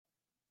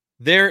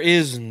There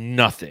is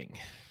nothing,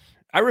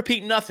 I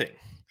repeat, nothing,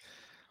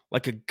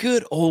 like a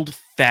good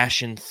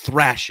old-fashioned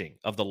thrashing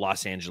of the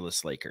Los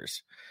Angeles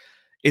Lakers.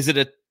 Is it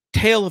a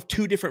tale of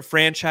two different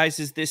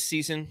franchises this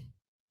season?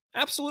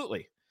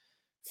 Absolutely.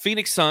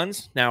 Phoenix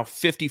Suns, now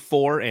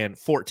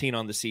 54-14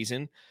 on the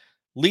season,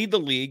 lead the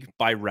league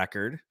by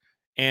record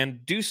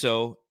and do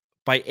so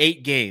by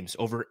 8 games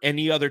over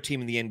any other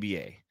team in the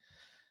NBA.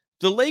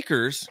 The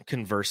Lakers,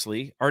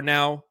 conversely, are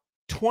now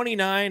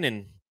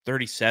 29-37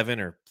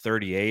 or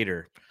 38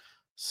 or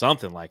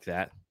something like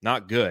that.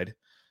 Not good.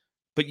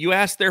 But you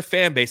asked their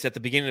fan base at the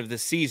beginning of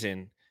this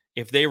season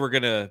if they were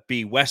going to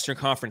be Western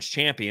Conference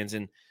champions,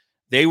 and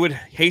they would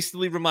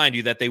hastily remind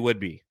you that they would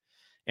be.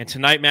 And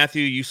tonight,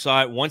 Matthew, you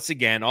saw it once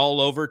again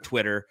all over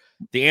Twitter.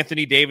 The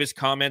Anthony Davis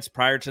comments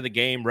prior to the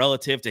game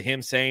relative to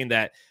him saying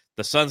that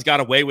the Suns got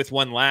away with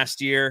one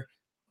last year.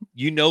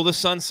 You know the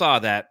Suns saw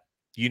that.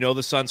 You know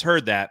the Suns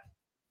heard that.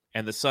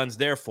 And the Suns,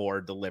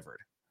 therefore, delivered.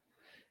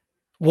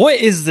 What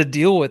is the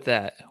deal with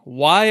that?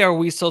 Why are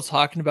we still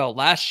talking about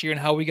last year and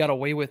how we got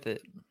away with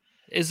it?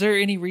 Is there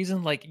any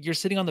reason, like, you're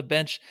sitting on the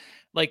bench,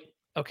 like,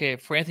 okay,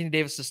 for Anthony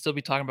Davis to still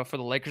be talking about, for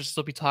the Lakers to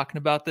still be talking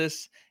about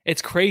this,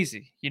 it's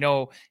crazy. You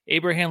know,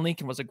 Abraham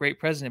Lincoln was a great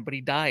president, but he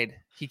died.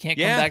 He can't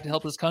come back to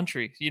help his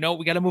country. You know,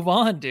 we got to move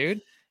on,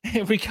 dude.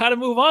 We got to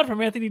move on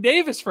from Anthony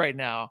Davis right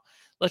now.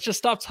 Let's just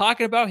stop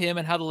talking about him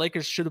and how the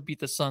Lakers should have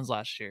beat the Suns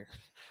last year.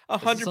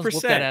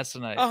 100%. That ass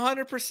tonight.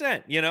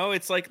 100%. You know,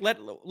 it's like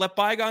let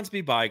bygones be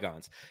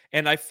bygones.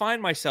 And I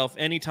find myself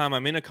anytime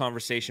I'm in a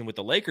conversation with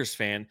a Lakers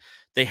fan,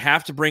 they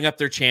have to bring up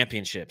their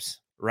championships,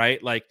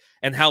 right? Like,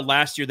 and how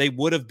last year they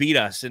would have beat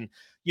us. And,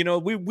 you know,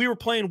 we were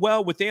playing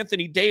well with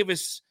Anthony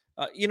Davis.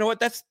 You know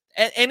what? That's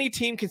any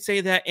team can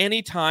say that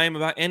anytime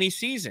about any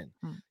season.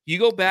 You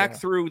go back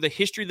through the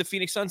history of the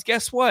Phoenix Suns.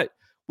 Guess what?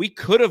 We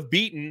could have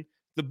beaten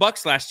the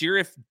Bucks last year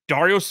if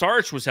Dario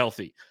Saric was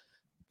healthy.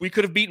 We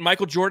could have beaten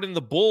Michael Jordan and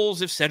the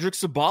Bulls if Cedric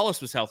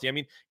Sabalas was healthy. I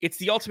mean, it's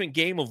the ultimate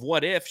game of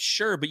what if,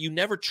 sure, but you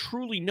never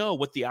truly know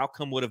what the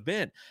outcome would have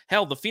been.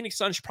 Hell, the Phoenix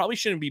Suns probably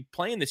shouldn't be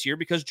playing this year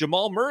because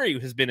Jamal Murray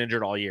has been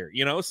injured all year,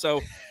 you know?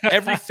 So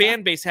every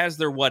fan base has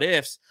their what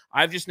ifs.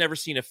 I've just never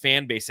seen a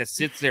fan base that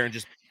sits there and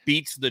just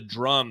beats the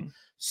drum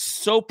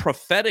so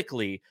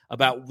prophetically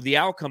about the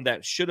outcome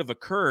that should have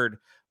occurred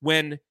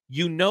when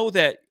you know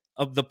that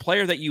of the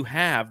player that you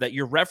have that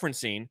you're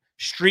referencing,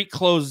 street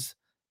clothes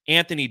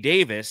Anthony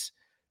Davis,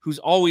 who's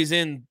always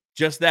in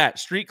just that,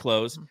 street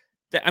clothes.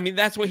 I mean,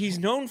 that's what he's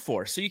known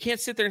for. So you can't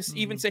sit there and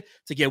even say,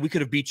 it's like, yeah, we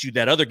could have beat you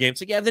that other game.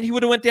 It's like, yeah, then he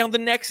would have went down the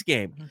next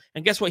game.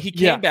 And guess what? He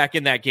came back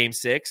in that game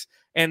 6,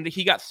 and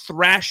he got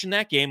thrashed in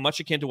that game, much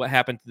akin to what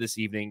happened this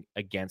evening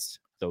against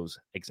those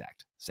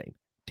exact same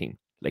team.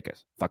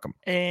 Lakers. Fuck them.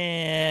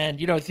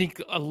 And, you know, I think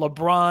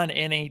LeBron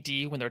and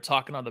AD, when they're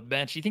talking on the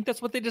bench, you think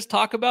that's what they just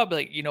talk about? But,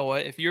 like, you know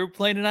what? If you're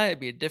playing tonight, it'd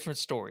be a different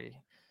story.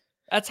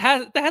 That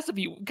has to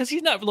be, because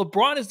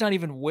LeBron is not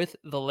even with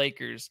the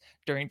Lakers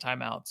during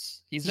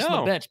timeouts. He's just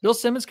on the bench. Bill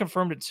Simmons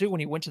confirmed it too when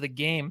he went to the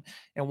game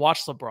and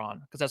watched LeBron,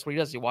 because that's what he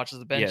does. He watches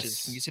the benches.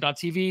 Yes. When you see it on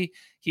TV,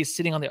 he's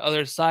sitting on the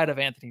other side of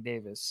Anthony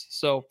Davis.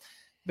 So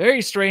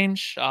very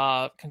strange.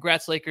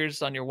 Congrats,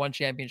 Lakers, on your one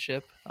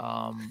championship.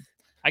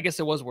 I guess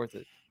it was worth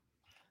it.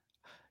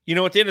 You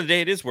know, at the end of the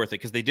day, it is worth it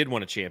because they did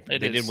win a champion.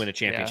 They did win a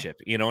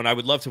championship, you know, and I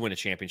would love to win a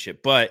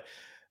championship, but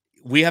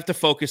we have to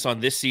focus on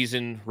this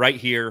season right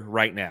here,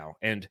 right now.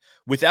 And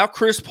without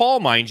Chris Paul,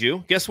 mind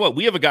you, guess what?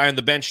 We have a guy on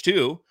the bench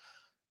too.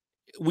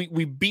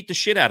 We beat the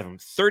shit out of him.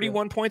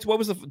 31 points. What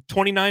was the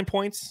 29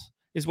 points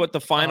is what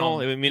the final?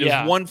 I mean, it was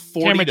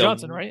 140. Cameron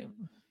Johnson, right?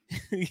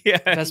 Yeah.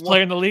 Best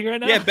player in the league right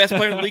now? Yeah, best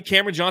player in the league.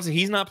 Cameron Johnson.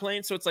 He's not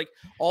playing. So it's like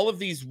all of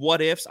these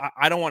what ifs.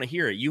 I don't want to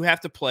hear it. You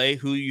have to play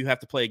who you have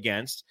to play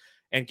against.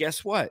 And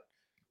guess what?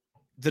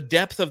 The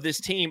depth of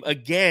this team,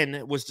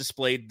 again, was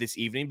displayed this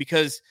evening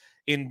because,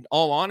 in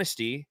all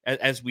honesty,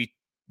 as we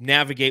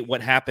navigate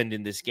what happened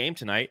in this game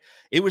tonight,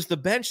 it was the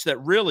bench that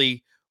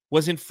really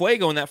was in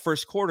fuego in that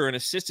first quarter and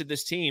assisted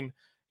this team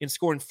in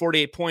scoring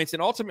 48 points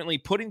and ultimately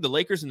putting the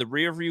Lakers in the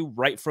rear view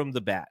right from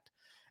the bat.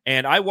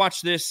 And I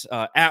watched this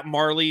at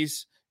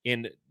Marley's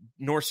in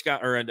North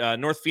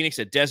Phoenix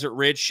at Desert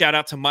Ridge. Shout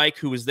out to Mike,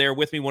 who was there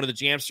with me. One of the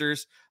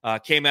Jamsters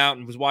came out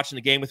and was watching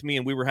the game with me,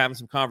 and we were having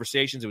some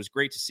conversations. It was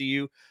great to see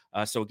you.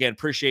 So again,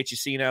 appreciate you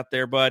seeing out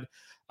there, bud.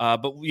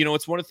 But, you know,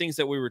 it's one of the things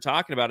that we were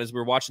talking about as we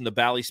were watching the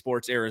Bally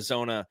Sports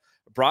Arizona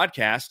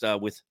broadcast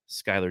with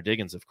Skylar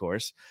Diggins, of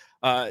course.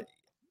 I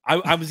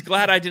was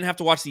glad I didn't have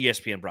to watch the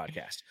ESPN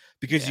broadcast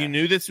because you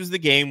knew this was the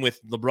game with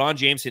LeBron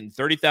James hitting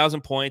 30,000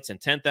 points and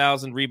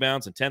 10,000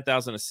 rebounds and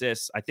 10,000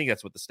 assists. I think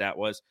that's what the stat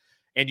was.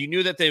 And you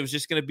knew that there was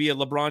just going to be a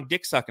LeBron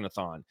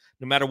dick-sucking-a-thon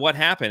no matter what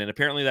happened. And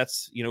apparently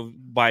that's, you know,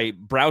 by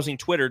browsing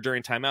Twitter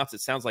during timeouts, it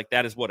sounds like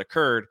that is what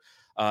occurred.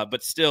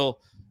 But still,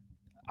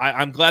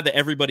 I'm glad that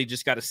everybody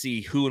just got to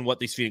see who and what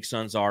these Phoenix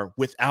Suns are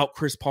without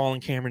Chris Paul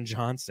and Cameron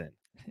Johnson.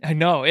 I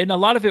know. And a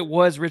lot of it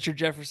was Richard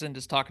Jefferson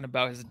just talking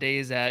about his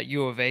days at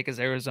U of A because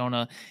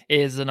Arizona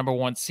is the number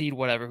 1 seed,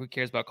 whatever. Who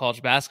cares about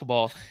college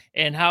basketball?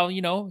 And how,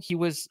 he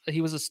was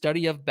a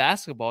study of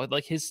basketball.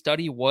 Like his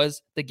study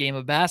was the game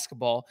of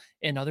basketball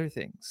and other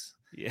things.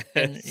 Yes.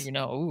 And,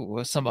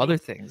 some other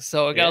things.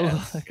 So I got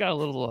a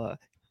little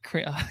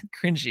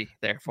cringy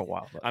there for a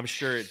while. But. I'm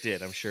sure it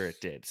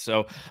did.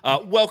 So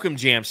welcome,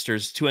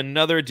 Jamsters, to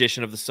another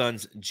edition of the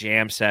Suns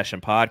Jam Session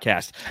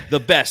podcast, the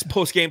best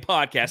post-game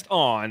podcast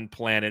on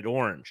planet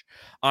Orange.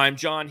 I'm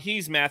John.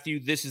 He's Matthew.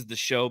 This is the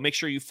show. Make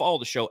sure you follow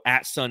the show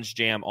at Suns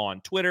Jam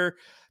on Twitter.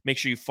 Make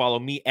sure you follow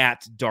me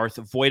at Darth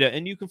Voida,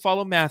 and you can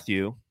follow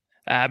Matthew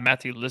at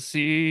Matthew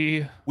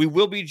Lissy. We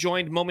will be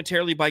joined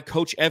momentarily by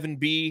Coach Evan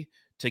B.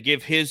 to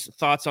give his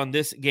thoughts on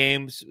this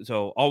game.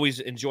 So always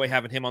enjoy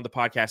having him on the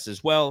podcast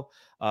as well.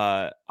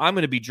 I'm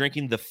going to be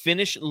drinking the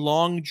Finnish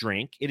Long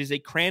Drink. It is a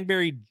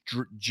cranberry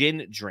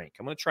gin drink.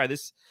 I'm going to try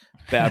this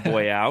bad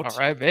boy out. All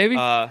right, baby.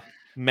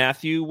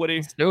 Matthew,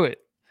 let's do it.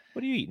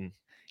 What are you eating?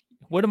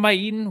 What am I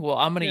eating? Well,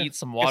 I'm going to eat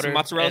some water. Some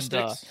mozzarella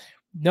sticks?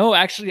 No,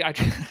 actually, I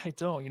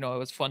don't. It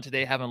was fun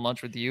today having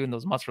lunch with you, and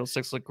those mozzarella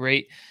sticks look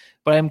great.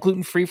 But I'm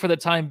gluten-free for the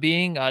time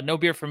being. No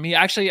beer for me.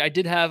 Actually, I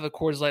did have a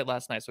Coors Light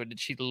last night, so I did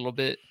cheat a little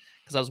bit.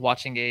 Because I was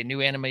watching a new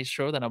anime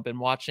show that I've been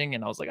watching,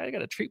 and I was like, I got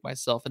to treat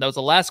myself. And that was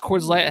the last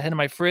Coors Light I had in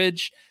my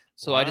fridge,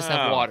 so I just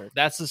have water.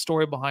 That's the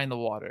story behind the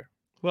water.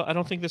 Well, I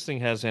don't think this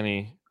thing has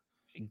any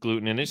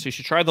gluten in it, so you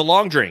should try the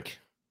long drink.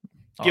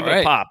 Give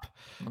it a pop.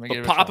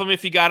 But pop them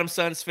if you got them,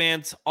 Suns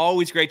fans.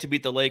 Always great to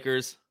beat the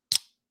Lakers.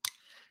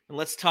 And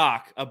let's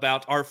talk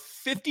about our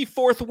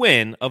 54th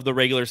win of the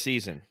regular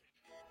season.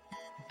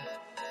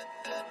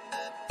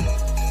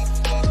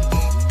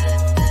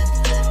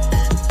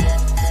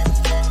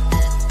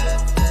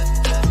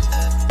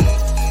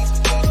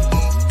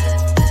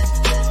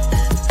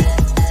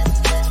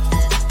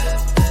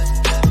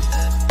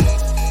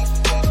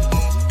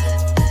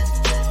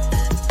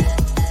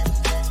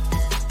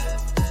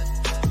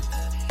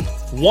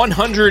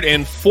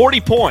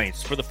 $140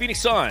 points for the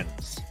Phoenix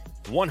Suns,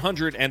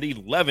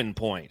 111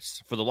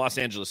 points for the Los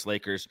Angeles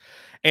Lakers.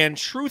 And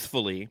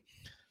truthfully,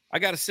 I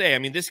got to say,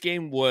 this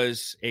game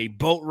was a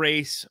boat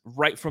race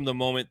right from the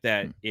moment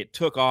that it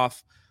took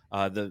off.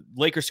 The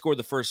Lakers scored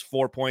the first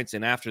 4 points,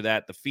 and after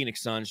that, the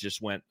Phoenix Suns just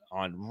went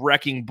on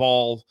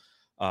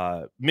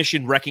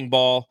mission wrecking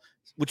ball,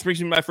 which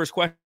brings me to my first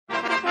question.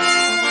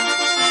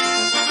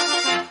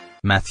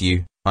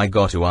 Matthew, I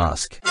got to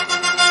ask.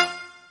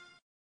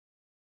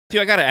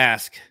 I got to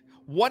ask,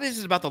 what is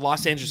it about the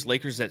Los Angeles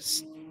Lakers that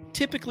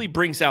typically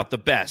brings out the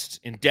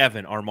best in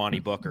Devin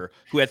Armani Booker,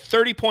 who had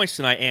 30 points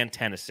tonight and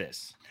 10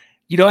 assists?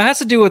 It has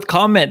to do with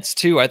comments,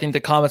 too. I think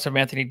the comments from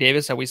Anthony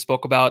Davis that we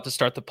spoke about to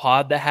start the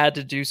pod, that had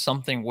to do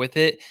something with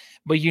it.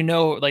 But,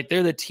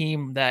 they're the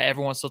team that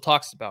everyone still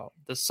talks about.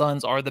 The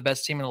Suns are the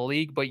best team in the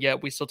league, but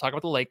yet we still talk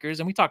about the Lakers,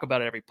 and we talk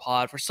about it every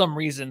pod. For some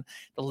reason,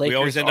 the Lakers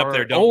always end up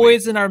there,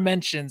 always in our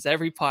mentions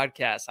every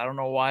podcast. I don't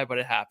know why, but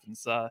it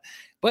happens.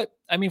 But,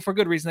 for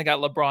good reason, they got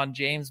LeBron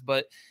James.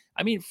 But,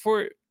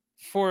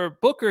 for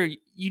Booker,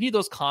 you need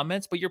those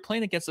comments, but you're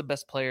playing against the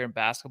best player in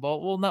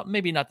basketball. Well,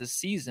 maybe not this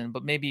season,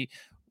 but maybe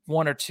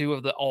one or two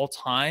of the all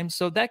time.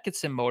 So that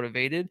gets him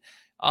motivated.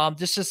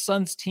 Just his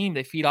Suns team,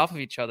 they feed off of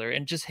each other,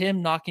 and just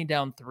him knocking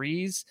down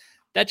threes,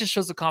 that just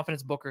shows the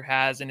confidence Booker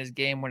has in his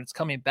game when it's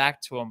coming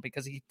back to him,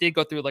 because he did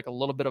go through like a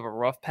little bit of a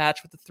rough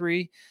patch with the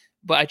three.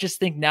 But I just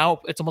think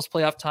now it's almost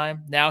playoff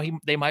time. Now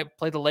they might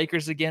play the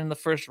Lakers again in the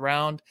first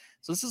round.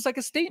 So this is like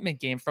a statement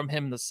game from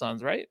him and the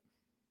Suns, right?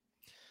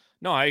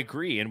 No, I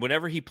agree. And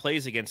whenever he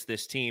plays against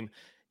this team,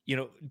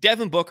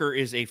 Devin Booker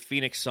is a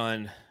Phoenix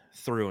Sun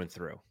through and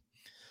through.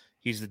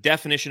 He's the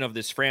definition of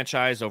this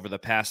franchise over the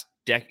past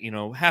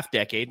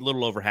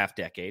little over half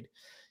decade.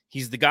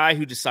 He's the guy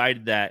who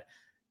decided that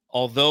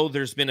although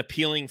there's been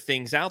appealing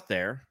things out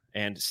there,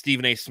 and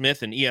Stephen A.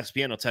 Smith and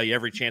ESPN will tell you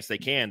every chance they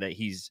can that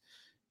he's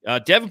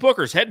Devin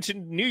Booker's heading to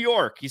New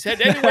York. He's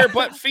headed anywhere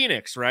but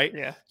Phoenix, right?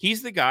 Yeah.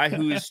 He's the guy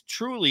who is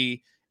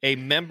truly a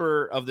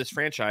member of this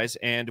franchise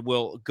and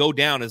will go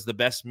down as the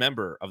best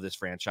member of this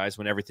franchise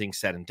when everything's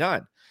said and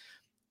done.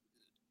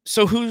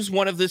 So who's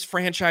one of this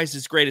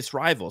franchise's greatest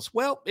rivals?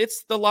 Well,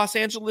 it's the Los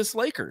Angeles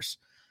Lakers.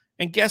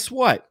 And guess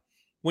what?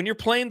 When you're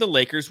playing the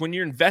Lakers, when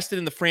you're invested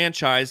in the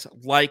franchise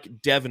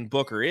like Devin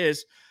Booker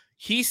is,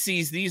 he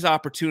sees these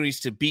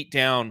opportunities to beat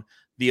down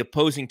the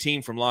opposing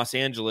team from Los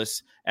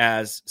Angeles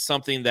as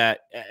something that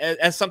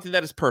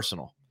is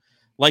personal,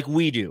 like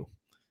we do.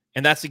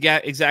 And that's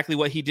exactly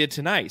what he did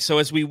tonight. So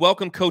as we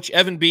welcome Coach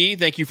Evan B.,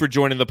 thank you for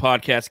joining the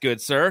podcast,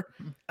 good sir.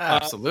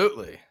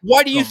 Absolutely.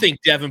 Why do you think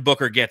Devin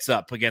Booker gets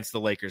up against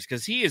the Lakers?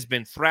 Because he has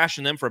been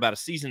thrashing them for about a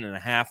season and a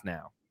half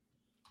now.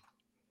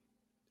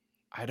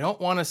 I don't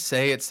want to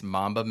say it's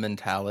Mamba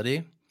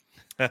mentality.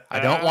 I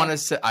don't want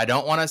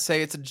to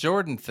say it's a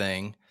Jordan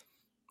thing.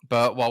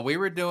 But while we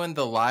were doing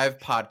the live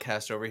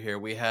podcast over here,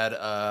 we had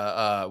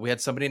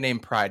somebody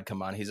named Pride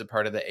come on. He's a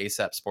part of the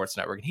ASAP Sports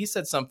Network, and he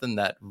said something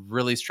that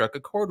really struck a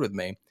chord with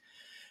me.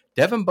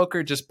 Devin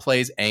Booker just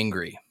plays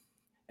angry,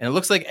 And it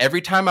looks like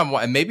every time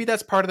and maybe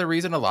that's part of the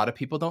reason a lot of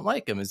people don't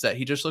like him, is that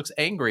he just looks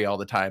angry all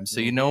the time.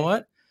 So you know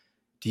what?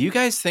 Do you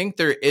guys think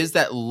there is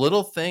that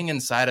little thing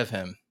inside of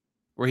him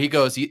where he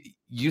goes,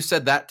 you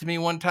said that to me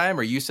one time,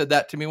 or you said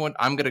that to me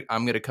I'm going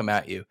to come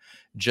at you,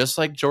 just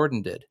like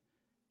Jordan did,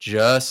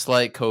 just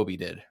like Kobe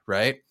did,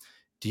 right?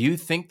 Do you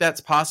think that's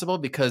possible?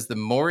 Because the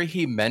more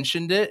he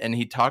mentioned it and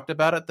he talked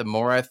about it, the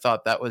more I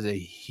thought that was a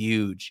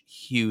huge,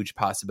 huge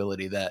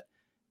possibility that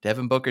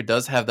Devin Booker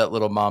does have that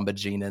little Mamba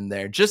gene in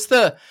there. Just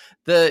the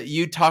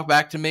you talk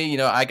back to me, you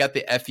know, I got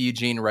the FU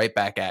gene right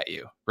back at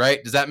you,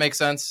 right? Does that make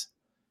sense?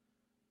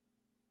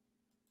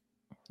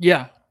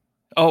 Yeah.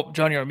 Oh,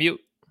 John, you're on mute.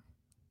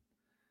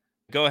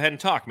 Go ahead and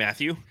talk,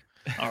 Matthew.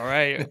 All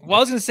right. Well, I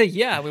was going to say,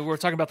 yeah, we were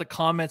talking about the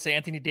comments that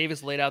Anthony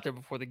Davis laid out there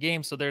before the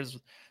game. So there's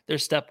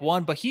step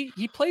one, but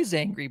he plays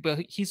angry, but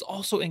he's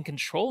also in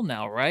control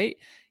now, right?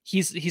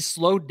 He's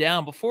slowed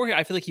down. Before,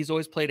 I feel like he's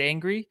always played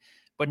angry,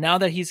 but now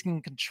that he's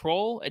in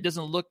control, it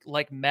doesn't look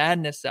like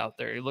madness out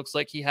there. It looks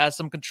like he has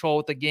some control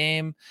with the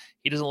game.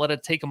 He doesn't let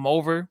it take him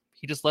over.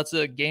 He just lets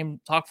the game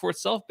talk for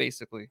itself,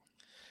 basically.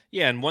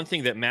 Yeah, and one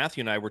thing that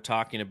Matthew and I were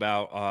talking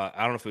about,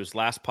 I don't know if it was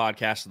last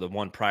podcast or the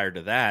one prior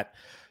to that,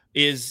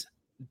 is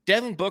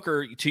Devin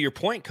Booker, to your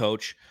point,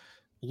 Coach,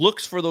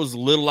 looks for those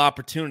little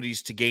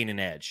opportunities to gain an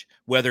edge,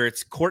 whether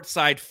it's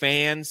courtside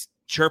fans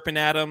chirping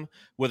at him,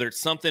 whether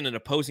it's something an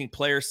opposing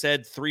player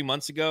said 3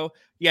 months ago.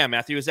 Yeah,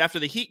 Matthew, it was after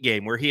the Heat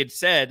game where he had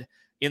said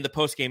in the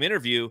post-game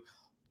interview,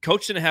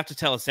 Coach didn't have to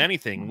tell us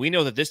anything. We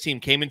know that this team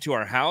came into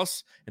our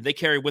house and they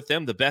carry with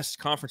them the best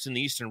conference in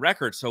the Eastern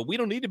record, so we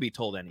don't need to be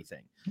told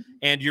anything.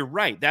 And you're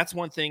right. That's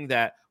one thing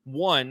that,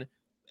 one,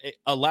 it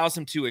allows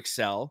him to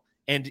excel.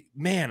 And,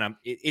 man,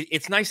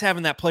 it's nice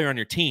having that player on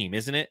your team,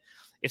 isn't it?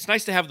 It's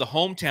nice to have the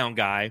hometown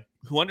guy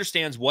who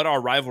understands what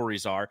our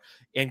rivalries are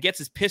and gets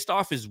as pissed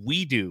off as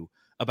we do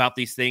about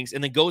these things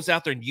and then goes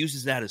out there and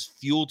uses that as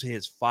fuel to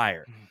his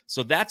fire.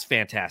 So that's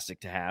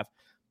fantastic to have.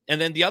 And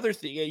then the other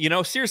thing, you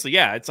know, seriously,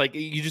 yeah, it's like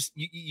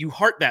you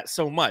heart that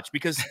so much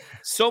because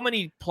so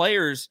many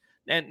players,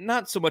 and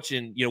not so much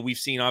in, you know, we've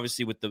seen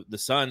obviously with the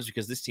Suns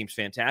because this team's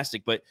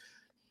fantastic, but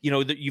you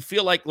know, that you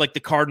feel like the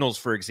Cardinals,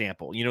 for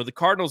example, you know, the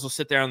Cardinals will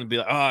sit there and be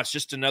like, oh, it's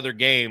just another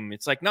game.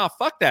 It's like, no,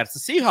 fuck that.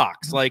 It's the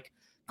Seahawks. Like,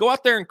 go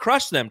out there and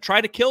crush them,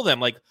 try to kill them.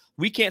 Like,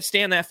 we can't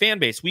stand that fan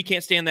base. We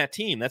can't stand that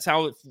team. That's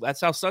how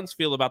Suns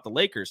feel about the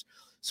Lakers.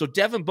 So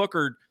Devin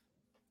Booker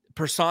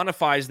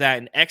personifies that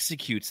and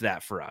executes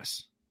that for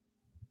us.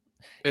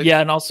 Yeah,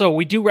 and also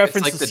we do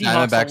reference like the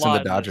Seahawks Diamondbacks and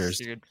the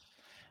Dodgers.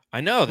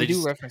 I know they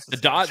do reference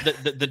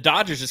the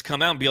Dodgers just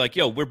come out and be like,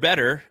 "Yo, we're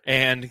better,"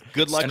 and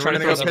good luck and trying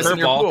to throw the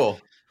curveball.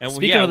 And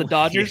speaking of the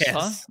Dodgers,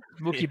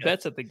 Mookie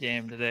Betts at the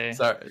game today.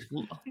 Sorry,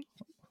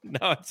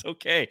 no, it's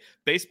okay.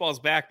 Baseball's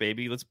back,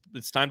 baby.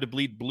 It's time to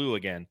bleed blue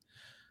again.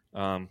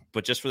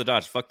 But just for the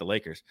Dodgers, fuck the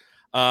Lakers.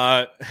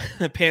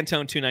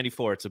 Pantone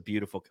 294. It's a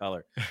beautiful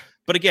color.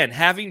 But again,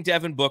 having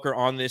Devin Booker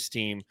on this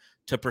team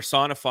to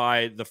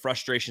personify the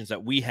frustrations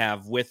that we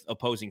have with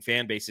opposing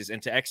fan bases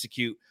and to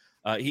execute.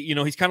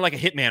 He's kind of like a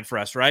hitman for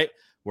us, right?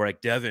 We're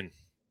like, Devin,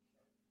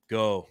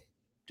 go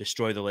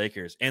destroy the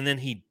Lakers. And then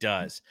he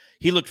does.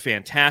 He looked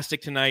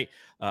fantastic tonight.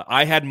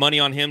 I had money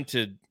on him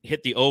to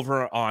hit the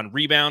over on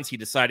rebounds. He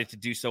decided to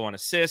do so on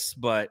assists,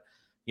 but,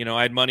 you know,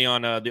 I had money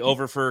on the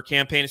over for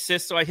campaign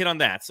assists, so I hit on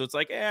that. So it's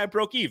like, I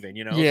broke even,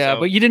 you know? Yeah,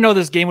 so, but you didn't know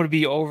this game would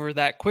be over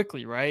that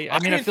quickly, right? I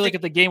mean, I feel like think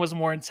if the game was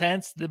more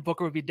intense, then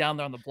Booker would be down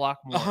there on the block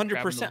more.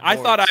 100%. I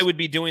thought I would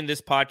be doing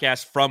this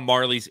podcast from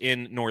Marley's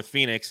in North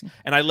Phoenix,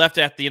 and I left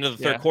at the end of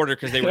the third quarter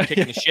because they were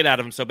kicking the shit out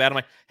of him so bad. I'm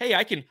like, hey,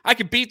 I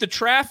can beat the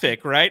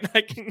traffic, right?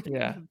 I can,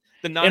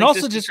 the non-existent and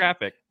also just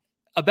traffic.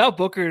 About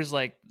Booker's,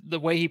 like, the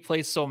way he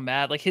plays so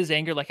mad, like his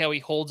anger, like how he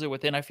holds it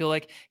within. I feel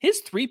like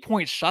his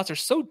 3-point shots are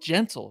so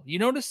gentle. You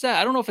notice that?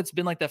 I don't know if it's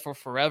been like that for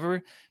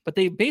forever, but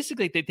they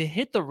basically they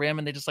hit the rim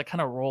and they just like kind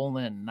of roll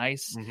in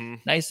nice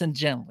and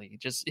gently,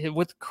 just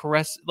with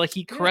caress. Like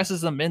he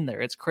caresses them in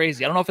there. It's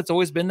crazy. I don't know if it's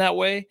always been that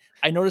way.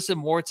 I notice it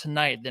more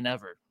tonight than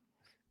ever.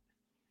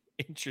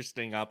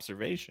 Interesting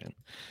observation.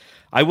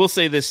 I will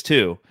say this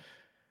too.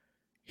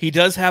 He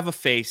does have a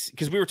face,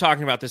 because we were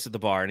talking about this at the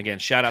bar. And again,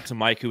 shout out to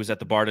Mike, who was at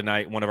the bar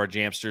tonight, one of our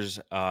Jamsters.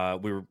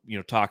 We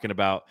were, talking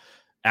about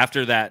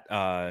after that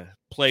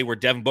play where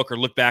Devin Booker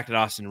looked back at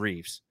Austin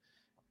Reeves.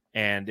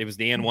 And it was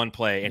the N1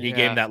 play. And he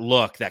gave him that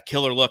look, that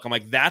killer look. I'm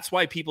like, that's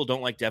why people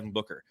don't like Devin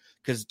Booker.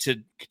 Because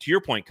to your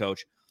point,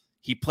 Coach,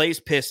 he plays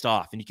pissed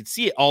off. And you can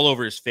see it all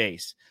over his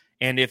face.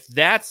 And if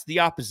that's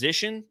the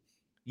opposition,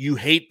 you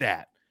hate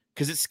that.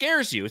 Because it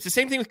scares you. It's the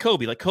same thing with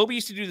Kobe. Like, Kobe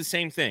used to do the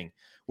same thing,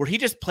 where he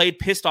just played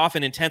pissed off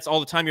and intense all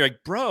the time. You're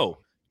like, bro,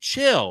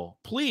 chill,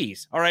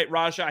 please. All right,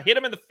 Raja, hit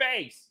him in the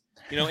face.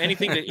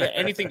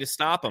 Anything to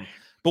stop him.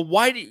 But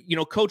why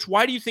do Coach,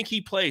 why do you think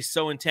he plays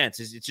so intense?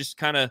 Is it just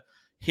kind of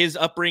his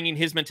upbringing,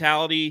 his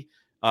mentality,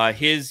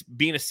 his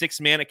being a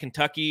sixth man at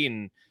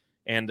Kentucky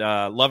and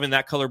loving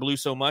that color blue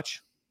so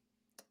much?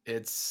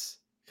 It's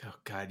Oh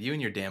God, you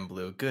and your damn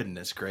blue.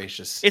 Goodness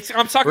gracious.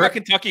 I'm talking about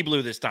Kentucky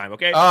blue this time,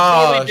 okay?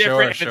 Oh, totally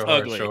different sure, if it's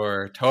ugly.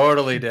 sure.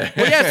 Totally different.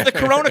 Well, yeah, it's the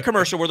Corona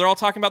commercial where they're all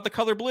talking about the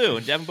color blue,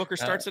 and Devin Booker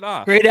starts it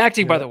off. Great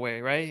acting, by the way,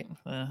 right?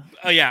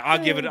 Oh yeah,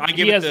 I'll give it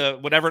the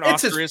whatever an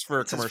Oscar is for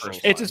a commercial.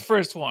 It's his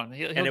first one,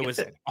 and it was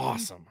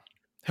awesome.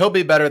 He'll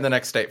be better in the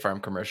next State Farm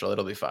commercial.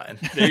 It'll be fine.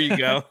 There you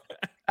go.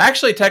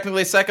 Actually,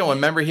 technically, second one.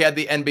 Remember, he had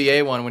the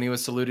NBA one when he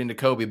was saluting to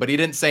Kobe, but he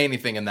didn't say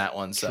anything in that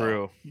one. So.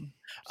 True.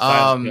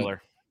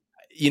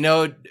 You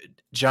know,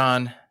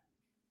 John,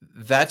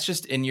 that's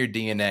just in your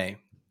DNA.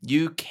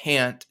 You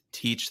can't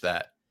teach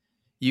that.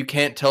 You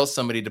can't tell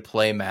somebody to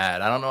play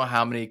mad. I don't know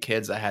how many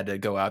kids I had to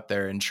go out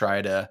there and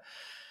try to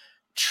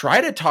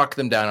talk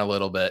them down a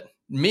little bit.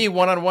 Me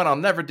one-on-one, I'll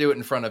never do it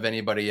in front of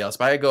anybody else.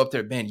 But I go up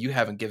there, man, you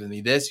haven't given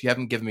me this. You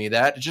haven't given me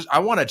that. I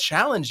want to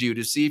challenge you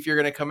to see if you're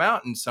going to come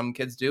out. And some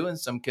kids do and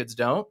some kids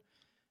don't.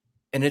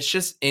 And it's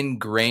just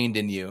ingrained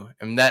in you.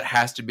 And that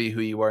has to be who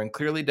you are. And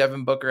clearly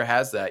Devin Booker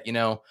has that, you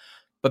know.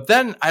 But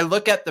then I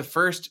look at the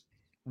first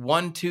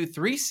 1, 2,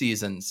 3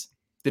 seasons.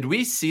 Did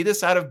we see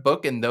this out of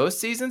Book in those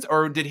seasons?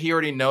 Or did he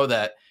already know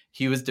that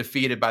he was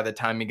defeated by the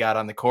time he got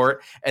on the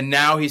court? And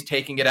now he's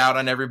taking it out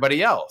on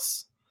everybody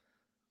else.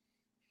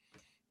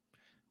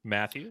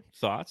 Matthew,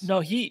 thoughts?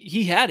 No,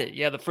 he had it.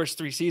 Yeah, the first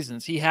 3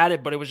 seasons. He had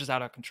it, but it was just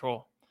out of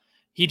control.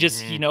 He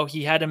just,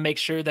 he had to make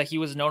sure that he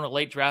was known a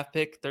late draft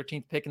pick,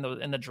 13th pick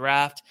in the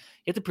draft.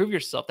 You have to prove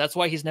yourself. That's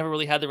why he's never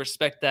really had the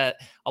respect that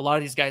a lot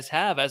of these guys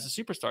have as a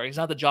superstar. He's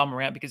not the Ja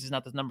Morant because he's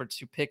not the number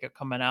 2 pick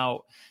coming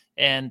out.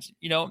 And,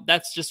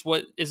 that's just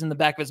what is in the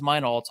back of his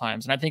mind all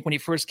times. And I think when he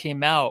first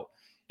came out,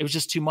 it was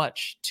just too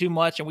much.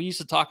 And we used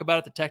to talk about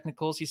it, the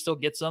technicals. He still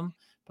gets them,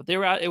 but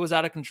it was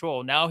out of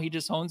control. Now he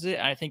just owns it.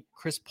 And I think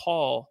Chris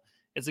Paul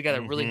is the guy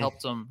that really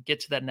helped him get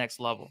to that next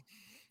level.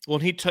 Well,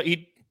 he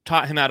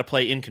taught him how to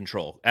play in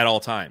control at all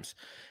times.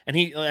 And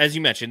he, as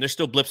you mentioned, there's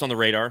still blips on the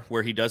radar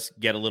where he does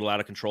get a little out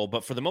of control.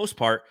 But for the most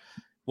part,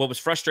 what was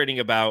frustrating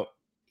about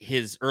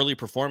his early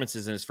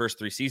performances in his first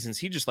 3 seasons,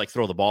 he just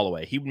throw the ball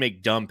away. He would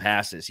make dumb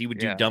passes. He would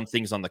do dumb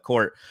things on the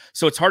court.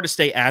 So it's hard to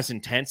stay as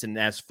intense and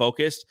as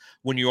focused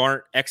when you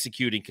aren't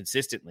executing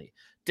consistently.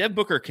 Devin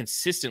Booker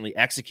consistently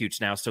executes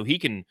now, so he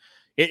can.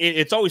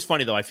 It's always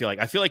funny though. I feel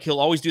like he'll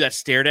always do that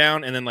stare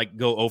down and then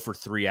go 0 for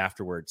 3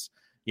 afterwards.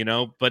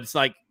 But it's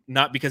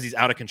not because he's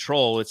out of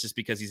control. It's just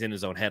because he's in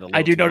his own head a little.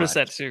 I do notice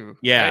much. That too.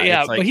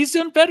 Yeah. But he's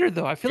doing better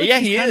though. I feel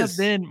like he kind is. of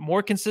been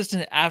more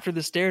consistent after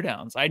the stare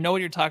downs. I know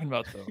what you're talking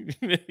about though.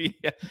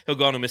 He'll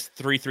go on and miss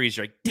 3 threes.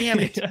 You're like, damn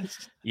it.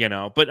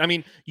 Yes. But I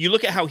mean, you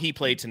look at how he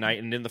played tonight,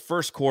 and in the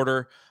first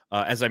quarter,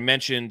 as I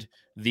mentioned,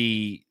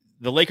 the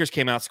Lakers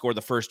came out, scored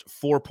the first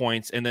 4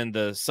 points, and then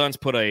the Suns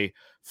put a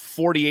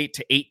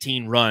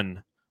 48-18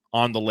 run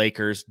on the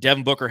Lakers.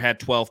 Devin Booker had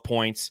 12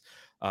 points.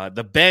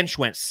 The bench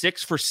went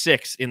 6 for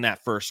 6 in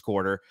that first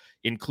quarter,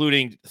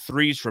 including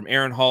threes from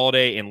Aaron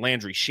Holiday and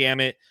Landry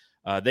Shamet.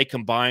 They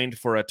combined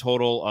for a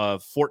total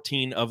of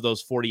 14 of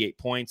those 48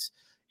 points.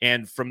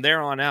 And from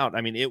there on out,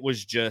 I mean, it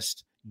was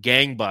just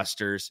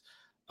gangbusters.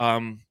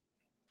 How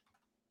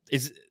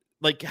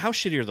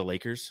shitty are the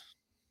Lakers?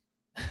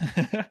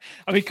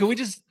 I mean, can we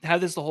just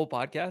have this the whole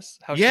podcast?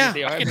 How yeah,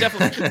 they are? I can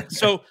definitely.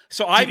 So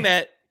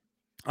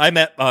I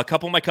met a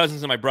couple of my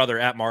cousins and my brother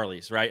at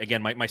Marley's, right?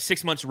 Again, my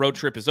 6 months road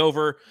trip is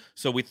over.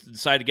 So we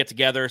decided to get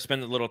together,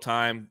 spend a little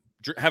time,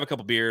 have a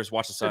couple beers,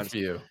 watch the Suns. Good for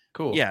you.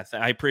 Cool. Yeah,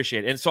 I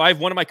appreciate it. And so I have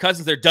one of my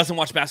cousins there doesn't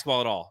watch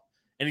basketball at all.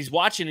 And he's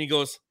watching and he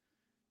goes,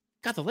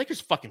 God, the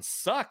Lakers fucking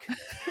suck.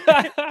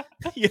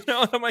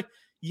 I'm like,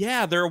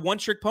 yeah, they're a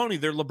one-trick pony.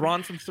 They're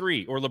LeBron from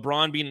 3, or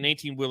LeBron being an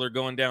 18-wheeler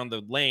going down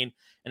the lane.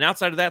 And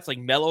outside of that, it's like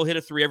Melo hit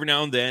a 3 every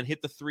now and then,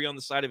 hit the 3 on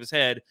the side of his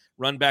head,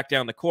 run back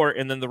down the court,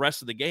 and then the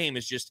rest of the game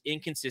is just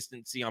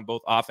inconsistency on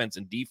both offense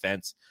and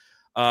defense.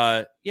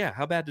 How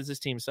bad does this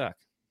team suck?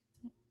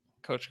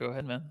 Coach, go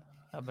ahead, man.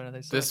 How bad are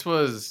they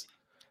suck?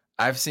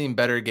 I've seen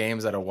better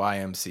games at a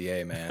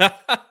YMCA, man.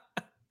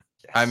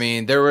 I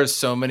mean, there were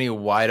so many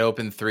wide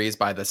open threes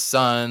by the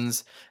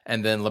Suns,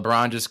 and then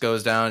LeBron just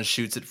goes down,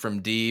 shoots it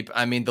from deep.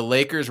 I mean, the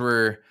Lakers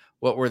were,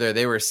 what were they?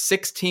 They were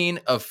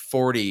 16 of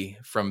 40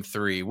 from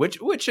 3, which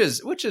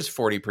is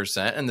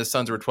 40%, and the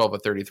Suns were 12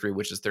 of 33,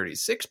 which is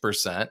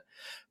 36%.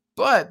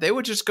 But they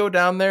would just go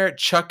down there,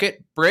 chuck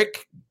it,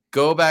 brick,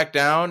 go back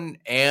down,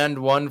 and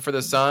 1 for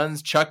the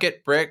Suns. Chuck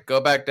it, brick, go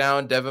back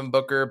down. Devin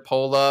Booker,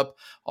 pull up.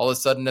 All of a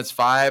sudden it's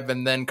 5,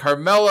 and then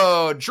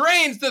Carmelo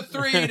drains the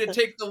 3 to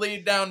take the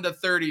lead down to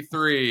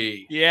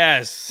 33.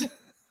 Yes.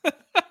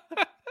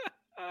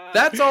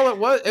 That's all it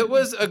was. It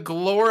was a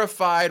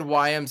glorified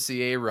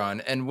YMCA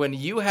run. And when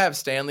you have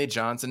Stanley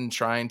Johnson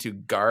trying to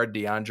guard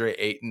DeAndre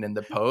Ayton in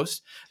the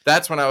post,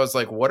 that's when I was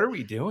like, what are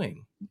we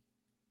doing?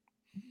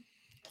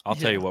 I'll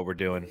tell you what we're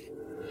doing.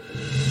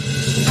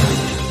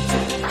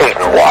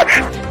 Watch.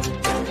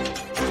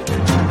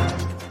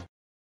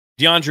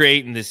 DeAndre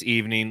Ayton this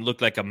evening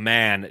looked like a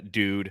man,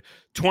 dude.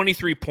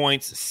 23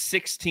 points,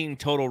 16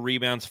 total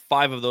rebounds,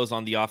 5 of those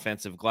on the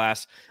offensive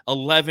glass,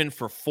 11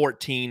 for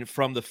 14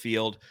 from the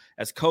field.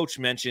 As Coach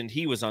mentioned,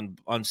 he was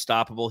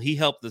unstoppable. He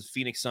helped the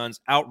Phoenix Suns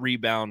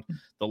out-rebound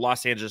the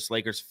Los Angeles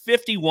Lakers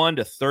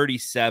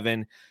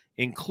 51-37,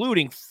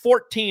 including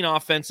 14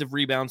 offensive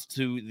rebounds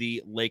to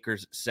the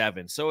Lakers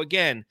 7. So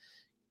again,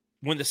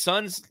 when the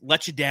Suns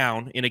let you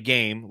down in a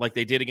game like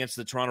they did against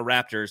the Toronto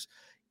Raptors,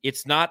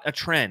 it's not a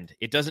trend.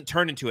 It doesn't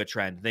turn into a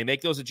trend. They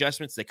make those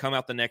adjustments. They come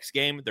out the next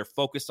game. They're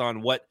focused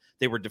on what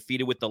they were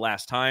defeated with the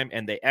last time,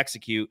 and they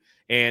execute.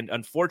 And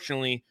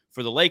unfortunately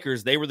for the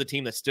Lakers, they were the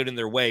team that stood in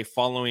their way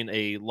following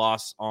a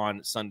loss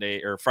on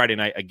Sunday or Friday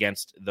night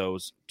against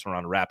those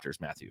Toronto Raptors,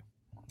 Matthew.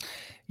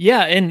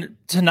 Yeah, and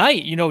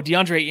tonight,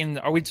 DeAndre Ayton,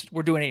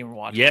 we're doing Ayton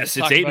watch. Yes,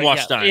 it's Ayton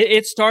watch time.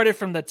 It started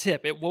from the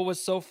tip. What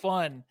was so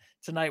fun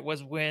tonight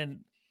was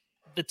when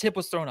the tip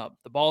was thrown up.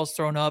 The ball was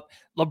thrown up.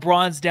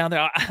 LeBron's down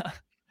there.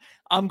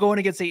 I'm going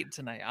against Ayton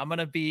tonight. I'm going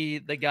to be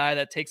the guy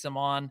that takes him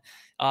on.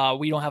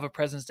 We don't have a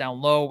presence down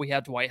low. We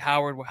have Dwight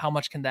Howard. How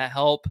much can that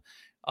help?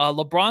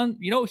 LeBron,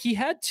 he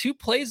had 2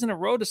 plays in a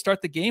row to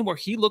start the game where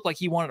he looked like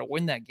he wanted to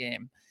win that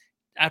game.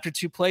 After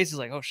 2 plays, he's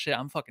like, oh shit,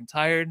 I'm fucking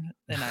tired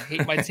and I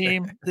hate my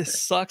team.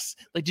 This sucks.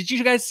 Like, did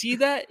you guys see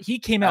that? He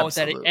came out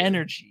Absolutely. With that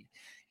energy.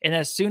 And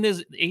as soon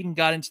as Ayton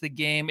got into the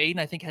game, Ayton,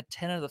 I think, had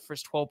 10 out of the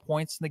first 12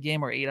 points in the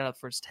game, or 8 out of the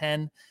first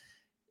 10.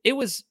 It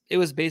was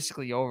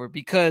basically over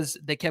because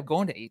they kept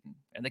going to Ayton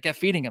and they kept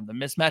feeding him. The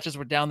mismatches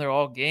were down there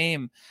all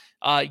game.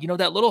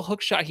 That little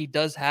hook shot he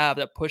does have,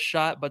 that push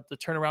shot, but the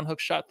turnaround hook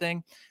shot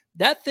thing,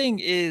 that thing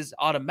is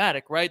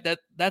automatic, right?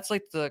 That's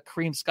like the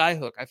Kareem sky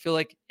hook. I feel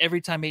like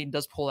every time Ayton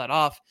does pull that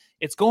off,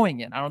 it's going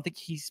in. I don't think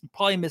he's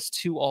probably missed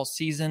 2 all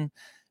season,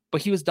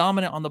 but he was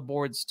dominant on the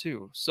boards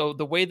too. So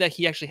the way that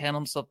he actually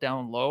handled himself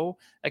down low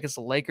against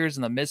the Lakers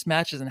and the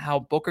mismatches and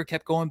how Booker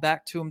kept going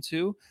back to him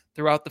too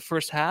throughout the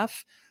first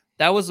half,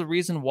 that was the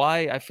reason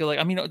why I feel like,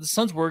 the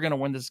Suns were going to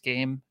win this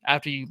game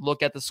after you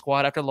look at the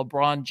squad, after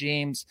LeBron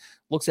James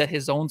looks at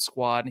his own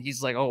squad and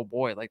he's like, oh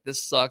boy, like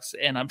this sucks.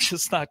 And I'm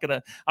just not going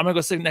to, I'm going to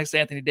go sit next to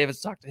Anthony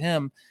Davis, talk to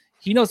him.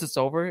 He knows it's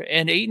over.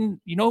 And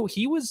Ayton,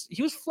 he was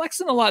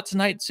flexing a lot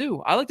tonight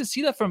too. I like to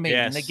see that from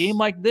Ayton in a game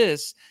like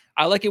this.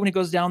 I like it when he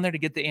goes down there to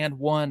get the and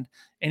one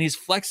and he's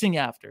flexing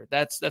after.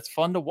 That's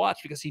fun to watch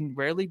because he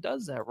rarely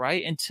does that,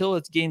 right? Until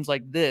it's games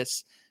like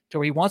this, to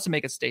where he wants to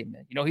make a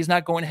statement. He's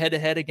not going head to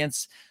head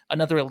against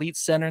another elite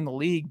center in the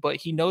league, but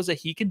he knows that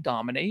he can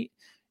dominate.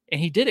 And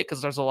he did it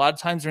because there's a lot of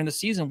times during the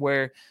season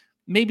where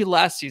maybe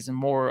last season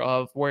more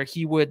of where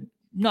he would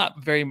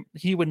not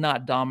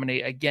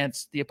dominate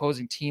against the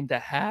opposing team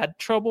that had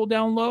trouble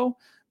down low.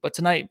 But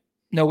tonight,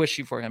 no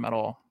issue for him at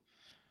all.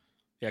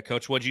 Yeah,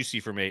 Coach, what'd you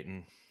see from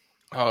Ayton?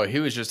 Oh, he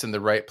was just in the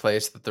right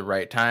place at the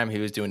right time. He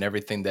was doing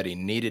everything that he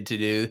needed to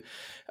do.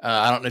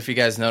 I don't know if you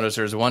guys noticed,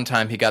 there was one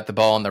time he got the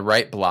ball on the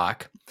right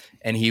block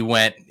and he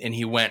went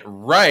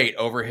right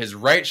over his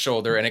right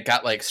shoulder and it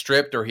got like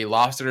stripped or he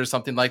lost it or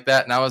something like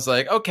that. And I was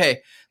like,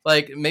 okay,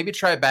 like maybe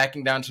try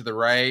backing down to the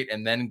right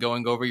and then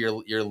going over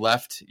your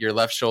left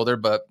shoulder.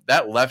 But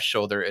that left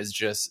shoulder is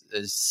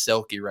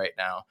silky right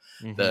now.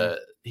 Mm-hmm.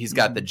 He's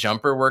got the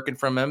jumper working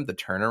from him, the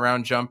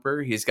turnaround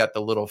jumper. He's got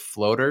the little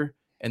floater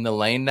in the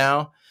lane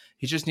now.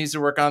 He just needs to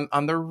work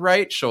on the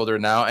right shoulder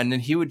now, and then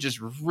he would just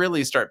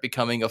really start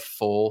becoming a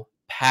full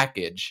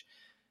package.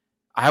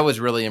 I was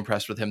really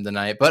impressed with him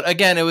tonight. But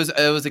again, it was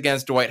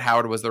against Dwight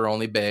Howard was their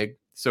only big.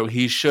 So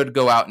he should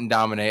go out and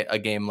dominate a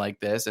game like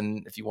this.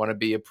 And if you want to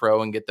be a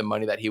pro and get the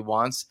money that he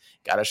wants,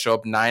 got to show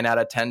up 9 out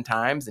of 10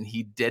 times. And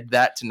he did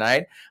that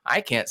tonight. I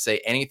can't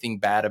say anything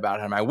bad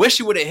about him. I wish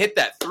he would have hit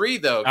that 3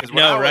 though. Because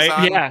when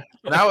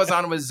I was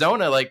on with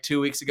Zona like 2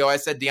 weeks ago, I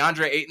said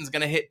DeAndre Ayton's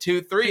going to hit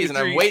 2 threes, and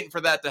I'm waiting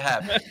for that to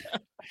happen.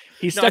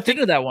 He stepped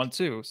into that one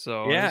too.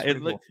 So yeah,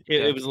 it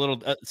was a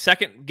little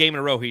second game in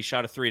a row. He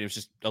shot a 3 and it was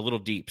just a little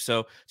deep.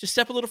 So just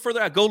step a little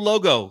further out. Go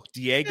logo,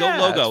 DA. Go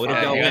logo. It'll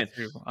go in.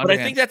 But I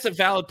think that's a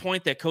valid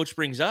point that Coach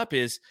brings up.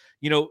 Is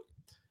the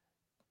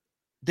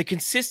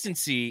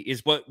consistency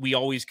is what we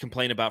always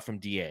complain about from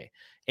DA,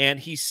 and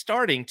he's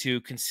starting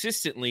to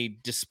consistently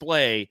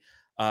display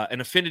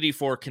an affinity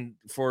for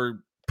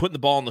putting the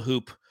ball in the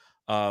hoop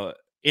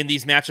in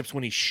these matchups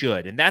when he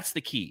should, and that's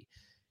the key.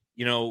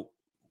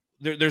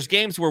 There's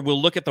games where we'll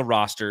look at the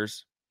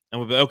rosters and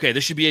we'll be, okay,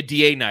 this should be a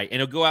DA night. And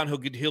he'll go out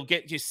and he'll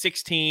get you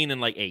 16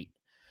 and like 8.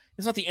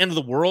 It's not the end of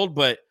the world,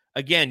 but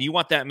again, you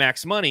want that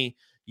max money.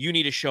 You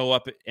need to show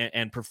up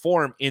and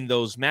perform in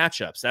those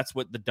matchups. That's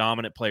what the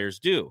dominant players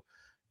do.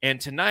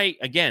 And tonight,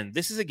 again,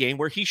 this is a game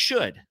where he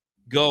should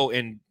go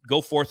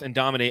forth and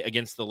dominate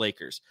against the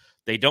Lakers.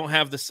 They don't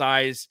have the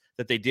size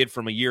that they did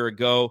from a year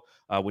ago.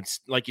 When,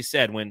 like you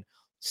said, when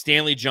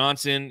Stanley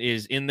Johnson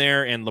is in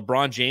there and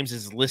LeBron James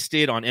is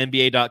listed on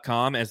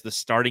NBA.com as the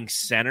starting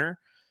center,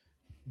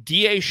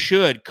 DA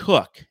should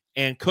cook,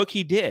 and cook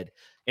he did.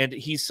 And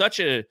he's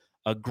such a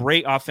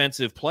great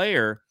offensive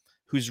player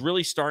who's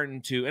really starting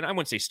to, and I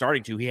wouldn't say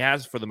starting to, he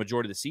has for the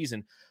majority of the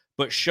season,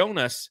 but shown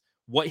us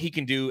what he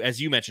can do.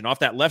 As you mentioned, off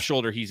that left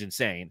shoulder, he's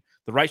insane.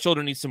 The right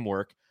shoulder needs some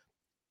work.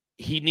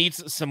 He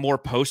needs some more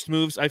post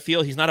moves, I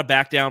feel. He's not a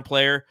back down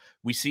player.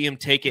 We see him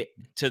take it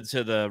to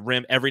the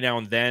rim every now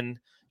and then,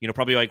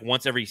 probably like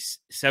once every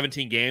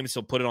 17 games,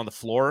 he'll put it on the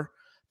floor.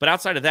 But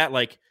outside of that,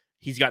 like,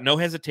 he's got no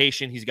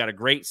hesitation. He's got a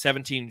great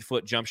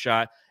 17-foot jump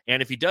shot.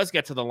 And if he does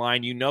get to the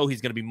line, he's going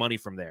to be money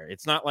from there.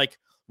 It's not like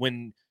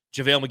when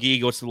JaVale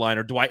McGee goes to the line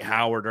or Dwight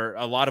Howard or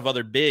a lot of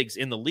other bigs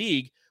in the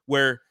league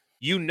where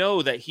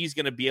that he's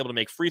going to be able to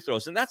make free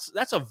throws. And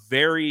that's a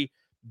very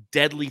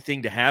deadly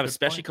thing to have,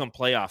 especially come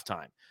playoff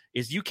time,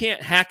 is you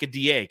can't hack a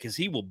DA because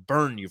he will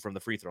burn you from the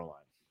free throw line.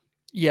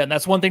 Yeah, and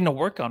that's one thing to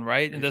work on,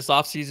 right? In this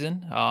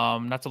offseason,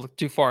 not to look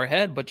too far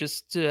ahead, but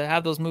just to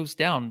have those moves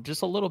down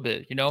just a little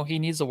bit. He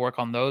needs to work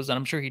on those, and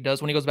I'm sure he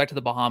does when he goes back to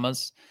the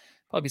Bahamas.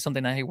 Probably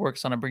something that he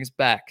works on and brings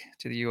back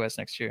to the U.S.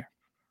 next year.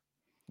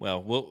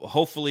 Well,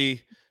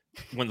 hopefully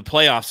when the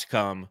playoffs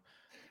come,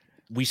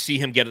 we see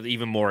him get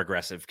even more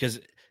aggressive because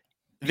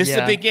this is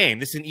a big game.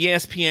 This is an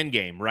ESPN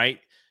game, right?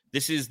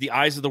 This is the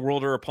eyes of the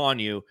world are upon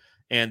you,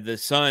 and the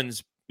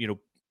Suns,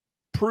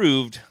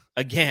 proved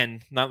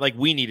again, not like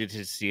we needed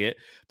to see it,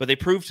 but they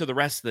proved to the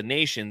rest of the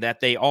nation that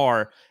they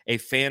are a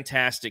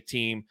fantastic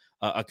team,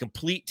 a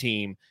complete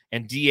team,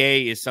 and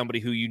DA is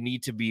somebody who you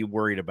need to be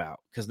worried about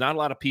because not a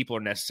lot of people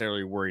are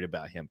necessarily worried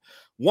about him.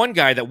 One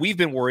guy that we've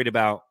been worried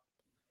about,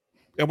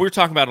 and we were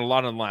talking about a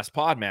lot on the last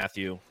pod,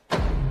 Matthew.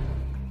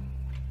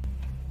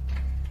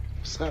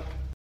 What's up?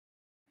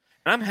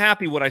 And I'm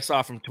happy what I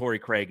saw from Torrey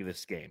Craig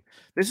this game.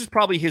 This is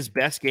probably his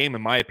best game,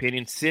 in my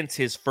opinion, since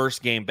his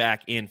first game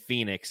back in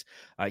Phoenix.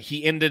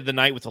 He ended the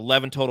night with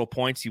 11 total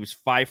points. He was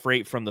 5 for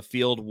 8 from the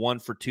field, 1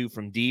 for 2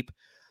 from deep.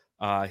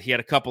 He had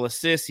a couple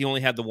assists. He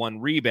only had the 1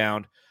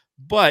 rebound.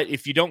 But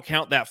if you don't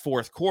count that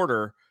fourth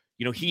quarter,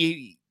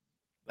 he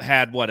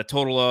had a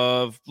total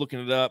of, looking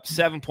it up,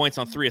 7 points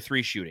on 3 of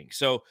 3 shooting.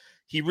 So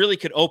he really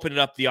could open it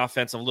up the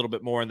offense a little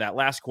bit more in that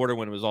last quarter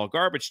when it was all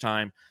garbage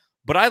time.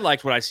 But I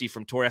liked what I see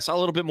from Torrey. I saw a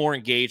little bit more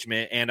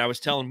engagement, and I was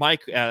telling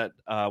Mike,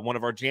 one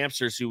of our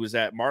Jamsters who was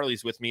at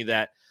Marley's with me,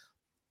 that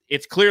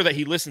it's clear that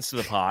he listens to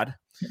the pod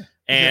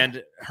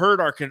and heard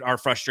our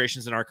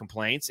frustrations and our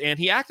complaints, and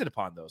he acted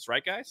upon those.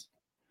 Right, guys?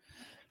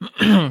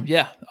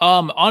 Yeah.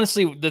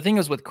 Honestly, the thing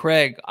is with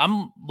Craig,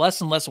 I'm less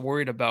and less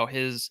worried about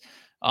his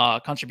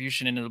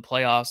contribution into the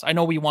playoffs. I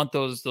know we want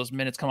those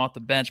minutes come off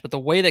the bench, but the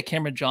way that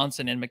Cameron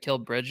Johnson and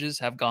Mikal Bridges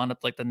have gone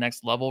up like the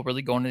next level,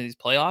 really going into these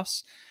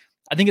playoffs,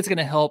 I think it's going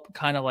to help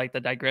kind of like the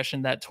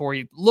digression that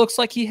Torrey looks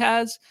like he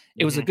has.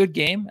 It was a good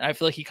game. And I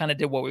feel like he kind of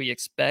did what we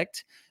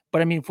expect.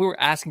 But I mean, if we were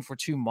asking for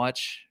too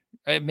much,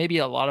 maybe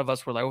a lot of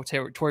us were like, oh,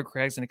 Torrey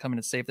Craig's going to come in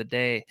and save the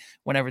day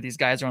whenever these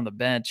guys are on the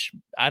bench.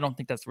 I don't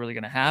think that's really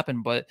going to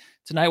happen. But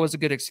tonight was a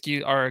good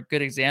excuse or a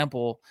good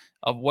example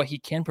of what he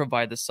can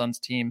provide the Suns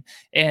team.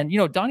 And,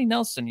 Donnie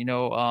Nelson,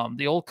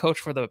 the old coach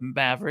for the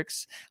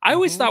Mavericks. I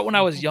always thought when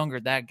I was younger,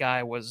 that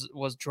guy was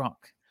drunk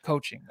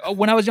coaching.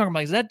 When I was younger, I'm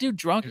like, is that dude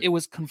drunk? It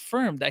was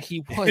confirmed that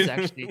he was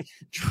actually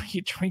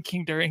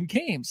drinking during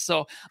games.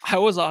 So I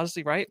was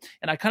honestly right.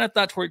 And I kind of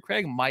thought Torrey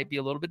Craig might be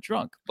a little bit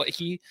drunk, but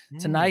he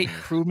tonight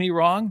proved me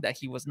wrong that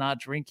he was not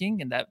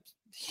drinking and that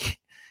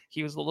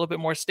he was a little bit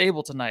more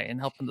stable tonight and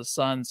helping the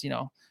Suns,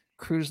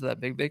 cruise to that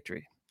big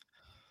victory.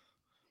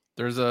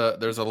 There's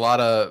a lot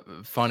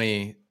of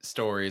funny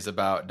stories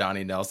about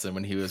Donnie Nelson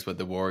when he was with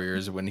the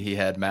Warriors, when he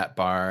had Matt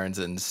Barnes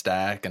and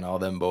Stack and all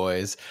them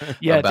boys.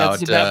 Yeah, about,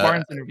 that's the Matt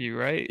Barnes interview,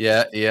 right?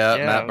 Yeah,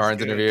 Matt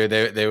Barnes interview.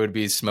 They would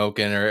be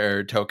smoking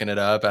or toking it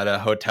up at a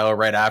hotel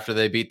right after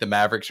they beat the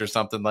Mavericks or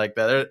something like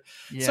that.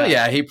 Yeah. So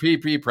yeah,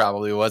 he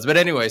probably was. But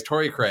anyways,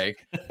 Torrey Craig.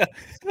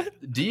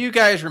 Do you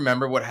guys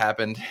remember what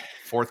happened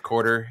fourth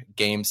quarter,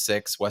 Game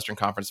 6, Western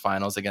Conference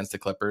Finals against the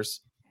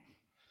Clippers?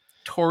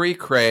 Torrey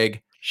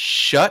Craig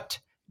shut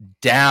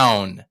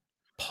down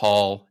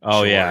Paul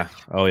George.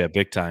 Yeah,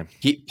 big time.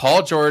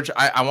 Paul George,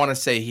 I want to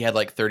say he had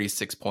like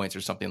 36 points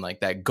or something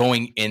like that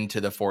going into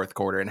the fourth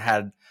quarter and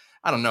had,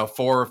 I don't know,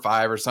 4 or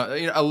 5 or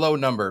something, a low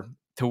number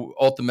to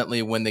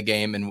ultimately win the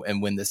game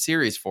and win the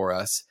series for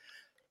us.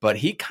 But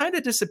he kind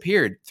of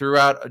disappeared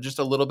throughout just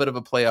a little bit of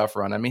a playoff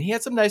run. I mean, he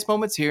had some nice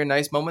moments here,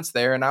 nice moments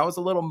there, and I was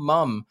a little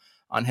mum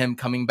on him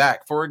coming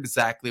back for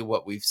exactly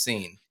what we've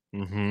seen.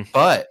 Mm-hmm.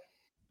 But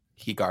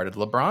he guarded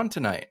LeBron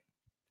tonight.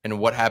 And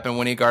what happened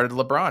when he guarded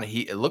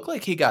LeBron? It looked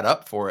like he got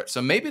up for it.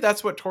 So maybe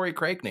that's what Torrey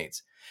Craig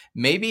needs.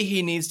 Maybe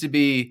he needs to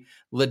be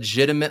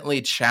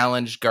legitimately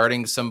challenged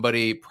guarding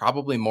somebody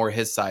probably more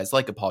his size,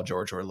 like a Paul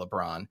George or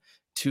LeBron,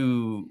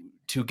 to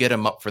get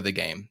him up for the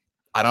game.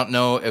 I don't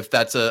know if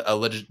that's a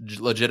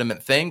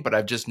legitimate thing, but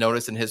I've just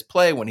noticed in his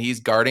play when he's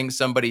guarding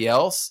somebody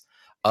else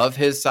of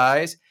his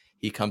size,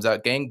 he comes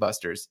out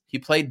gangbusters. He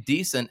played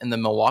decent in the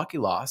Milwaukee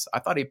loss. I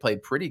thought he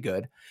played pretty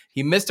good.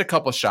 He missed a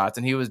couple shots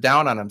and he was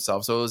down on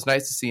himself. So it was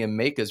nice to see him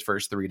make his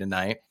first 3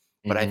 tonight.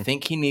 But I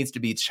think he needs to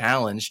be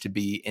challenged to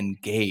be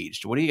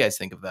engaged. What do you guys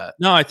think of that?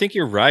 No, I think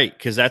you're right,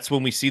 because that's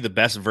when we see the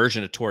best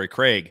version of Torrey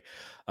Craig.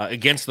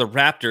 Against the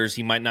Raptors,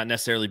 he might not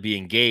necessarily be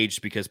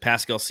engaged because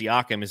Pascal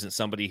Siakam isn't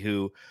somebody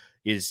who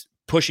is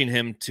pushing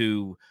him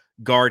to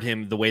guard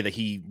him the way that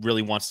he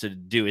really wants to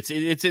do.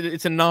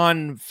 It's a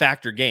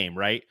non-factor game,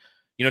 right?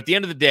 You know, at the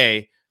end of the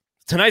day,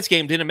 tonight's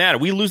game didn't matter.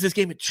 We lose this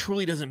game, it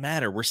truly doesn't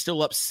matter. We're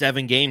still up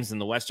 7 games in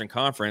the Western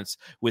Conference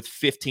with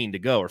 15 to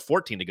go, or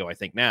 14 to go, I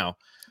think now.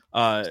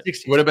 Would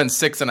have been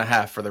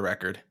 6.5 for the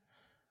record.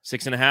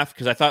 6.5,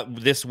 because I thought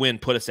this win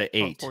put us at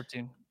 8.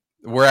 14.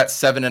 We're at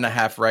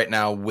 7.5 right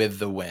now with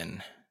the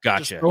win.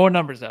 Gotcha. Just throwing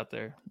numbers out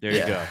there. There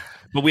you go.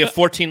 But we have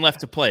 14 left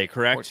to play,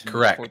 correct? 14,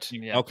 Correct.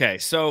 14, yeah. Okay,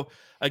 so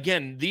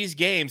again, these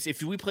games,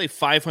 if we play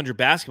 500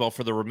 basketball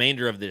for the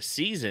remainder of this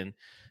season,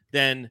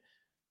 then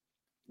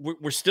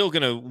we're still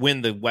going to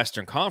win the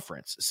Western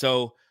Conference.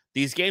 So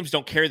these games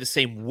don't carry the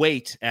same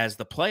weight as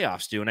the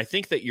playoffs do. And I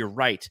think that you're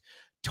right.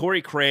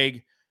 Torrey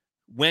Craig,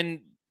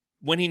 when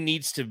he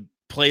needs to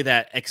play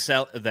that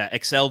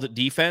excelled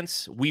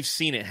defense, we've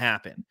seen it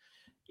happen.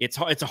 It's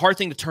a hard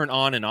thing to turn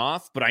on and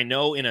off, but I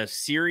know in a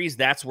series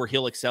that's where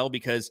he'll excel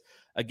because,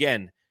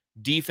 again,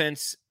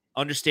 defense,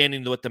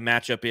 understanding what the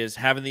matchup is,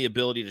 having the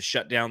ability to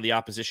shut down the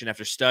opposition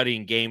after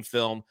studying game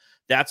film,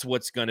 that's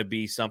what's going to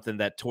be something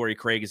that Torrey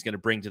Craig is going to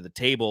bring to the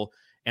table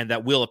and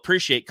that we'll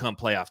appreciate come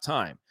playoff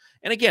time.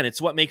 And again,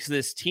 it's what makes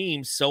this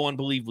team so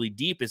unbelievably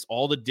deep is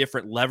all the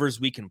different levers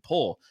we can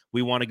pull.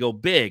 We want to go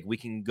big. We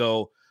can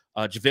go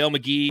JaVale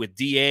McGee with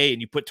DA,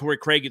 and you put Torrey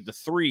Craig at the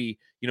 3,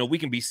 you know, we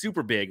can be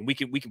super big, and we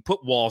can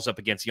put walls up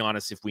against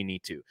Giannis if we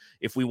need to.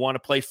 If we want to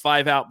play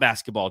 5-out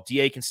basketball,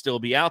 DA can still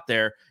be out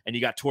there, and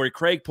you got Torrey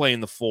Craig playing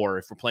the 4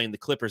 if we're playing the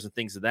Clippers and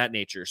things of that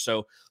nature.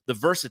 So the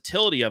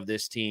versatility of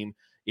this team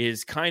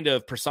is kind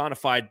of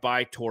personified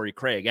by Torrey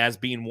Craig as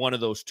being one of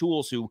those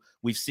tools who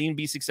we've seen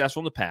be successful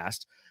in the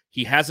past.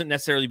 He hasn't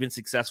necessarily been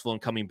successful in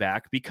coming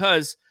back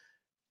because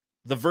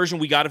the version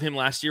we got of him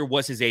last year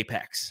was his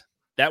apex.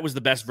 That was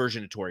the best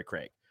version of Torrey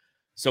Craig.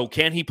 So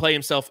can he play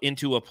himself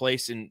into a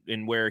place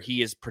in where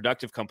he is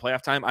productive come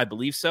playoff time? I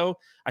believe so.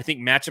 I think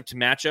matchup to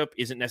matchup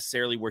isn't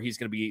necessarily where he's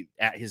going to be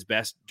at his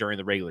best during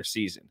the regular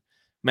season.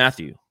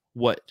 Matthew,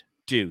 what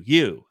do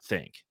you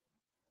think?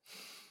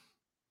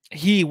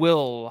 He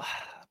will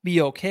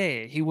be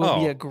okay. He will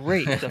be a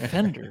great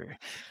defender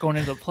going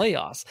into the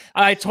playoffs.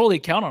 I totally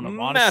count on him,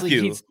 honestly.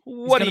 Matthew, he's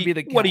what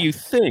do you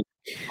think?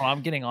 Oh,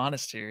 I'm getting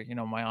honest here. You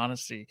know, my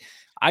honesty.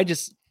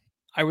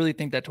 I really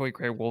think that Torrey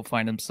Craig will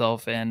find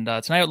himself, and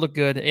tonight it looked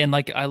good. And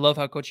like, I love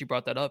how Coachy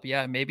brought that up.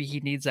 Yeah, maybe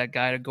he needs that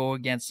guy to go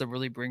against to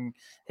really bring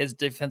his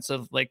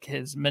defensive, like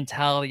his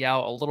mentality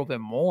out a little bit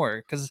more.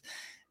 Because,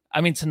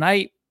 I mean,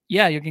 tonight,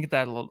 yeah, you can get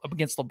that up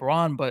against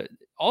LeBron, but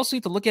also you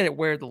have to look at it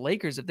where the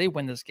Lakers, if they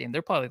win this game,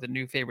 they're probably the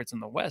new favorites in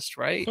the West,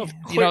 right?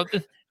 You know,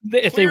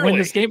 if they win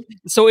this game,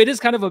 so it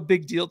is kind of a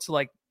big deal to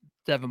like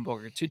Devin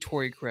Booker, to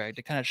Torrey Craig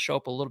to kind of show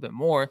up a little bit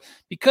more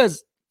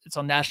because it's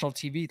on national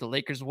TV. The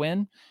Lakers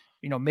win.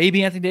 You know,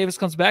 maybe Anthony Davis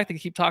comes back. They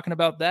keep talking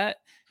about that.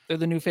 They're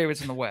the new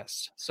favorites in the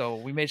West. So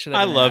we made sure that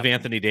I love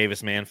Anthony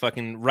Davis, man.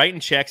 Fucking writing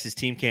checks his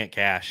team can't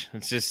cash.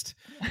 It's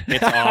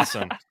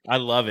awesome. I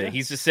love it.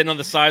 He's just sitting on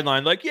the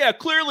sideline like, yeah,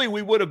 clearly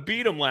we would have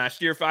beat him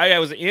last year if I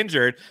was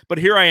injured, but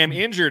here I am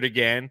injured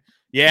again.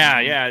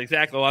 Yeah,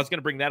 exactly. Well, I was going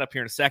to bring that up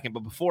here in a second,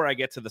 but before I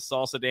get to the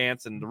salsa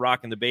dance and the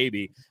rock and the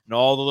baby and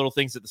all the little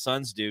things that the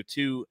Suns do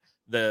to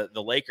the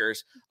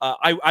Lakers,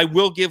 I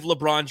will give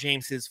LeBron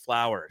James his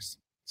flowers.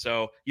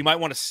 So you might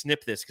want to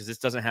snip this because this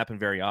doesn't happen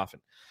very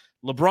often.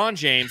 LeBron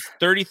James,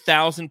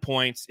 30,000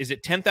 points. Is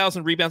it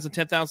 10,000 rebounds and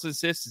 10,000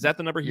 assists? Is that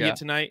the number he hit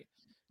tonight?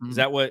 Is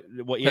that what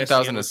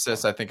 10,000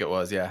 assists, I think it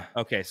was, yeah.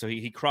 Okay, so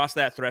he crossed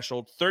that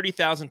threshold.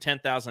 30,000,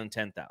 10,000, and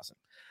 10,000.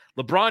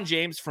 LeBron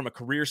James, from a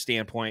career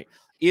standpoint,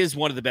 is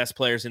one of the best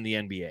players in the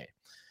NBA.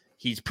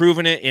 He's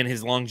proven it, and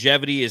his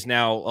longevity is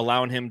now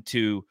allowing him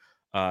to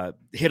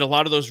hit a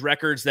lot of those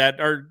records that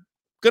are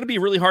going to be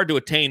really hard to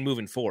attain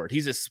moving forward.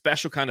 He's a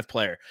special kind of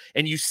player,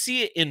 and you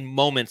see it in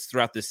moments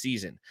throughout the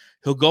season.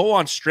 He'll go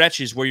on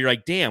stretches where you're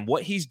like, damn,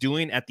 what he's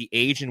doing at the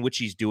age in which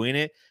he's doing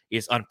it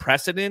is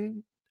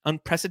unprecedented.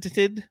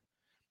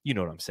 You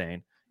know what I'm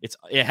saying?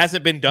 It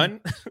hasn't been done,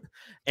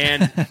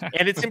 and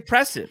it's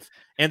impressive.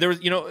 And there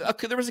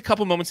was a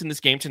couple moments in this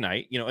game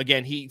tonight. You know,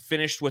 again, he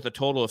finished with a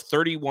total of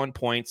 31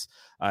 points.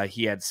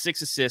 He had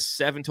 6 assists,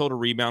 7 total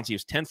rebounds. He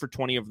was 10 for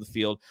 20 over the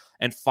field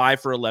and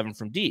 5 for 11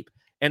 from deep.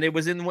 And it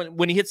was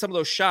when he hit some of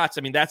those shots.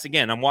 I mean, that's,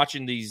 again, I'm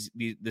watching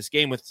this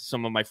game with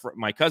some of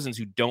my cousins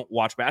who don't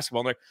watch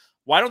basketball. And they're like,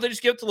 why don't they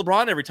just give it to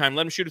LeBron every time?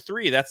 Let him shoot a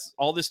 3. That's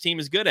all this team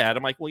is good at.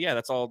 I'm like, well, yeah,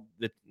 that's all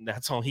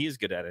he is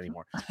good at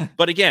anymore.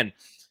 But again,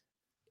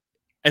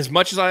 as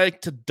much as I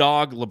like to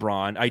dog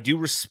LeBron, I do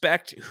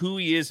respect who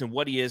he is and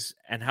what he is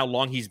and how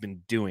long he's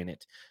been doing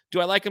it. Do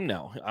I like him?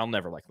 No, I'll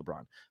never like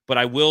LeBron. But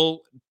I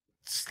will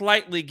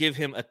slightly give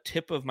him a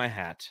tip of my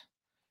hat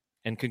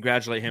and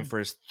congratulate him for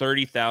his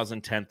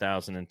 30,000,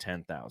 10,000, and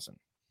 10,000.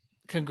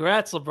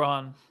 Congrats,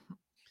 LeBron.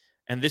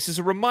 And this is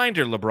a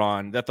reminder,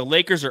 LeBron, that the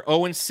Lakers are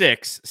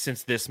 0-6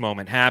 since this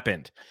moment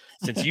happened.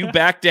 Since you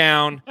backed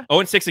down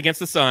 0-6 against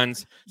the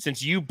Suns,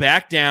 since you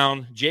backed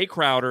down Jay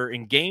Crowder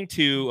in game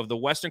 2 of the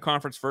Western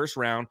Conference first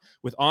round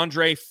with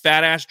Andre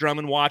fat-ass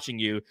Drummond watching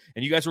you,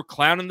 and you guys were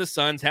clowning the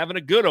Suns, having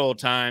a good old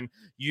time,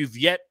 you've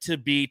yet to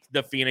beat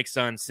the Phoenix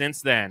Suns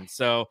since then.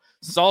 So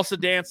salsa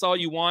dance all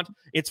you want.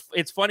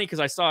 It's funny because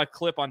I saw a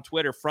clip on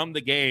Twitter from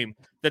the game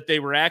that they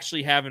were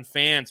actually having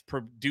fans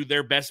do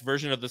their best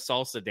version of the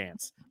salsa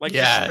dance. Like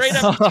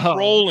straight up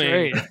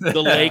trolling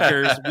the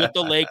Lakers with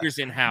the Lakers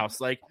in-house.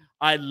 Like,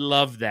 I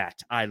love that.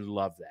 I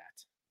love that.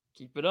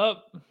 Keep it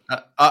up.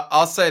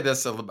 I'll say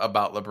this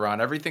about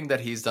LeBron. Everything that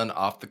he's done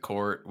off the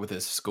court with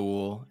his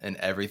school and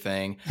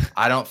everything,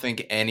 I don't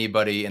think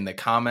anybody in the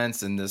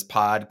comments in this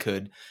pod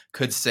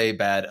could say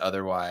bad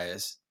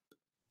otherwise.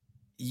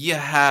 You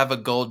have a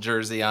gold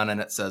jersey on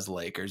and it says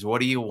Lakers. What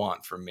do you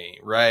want from me,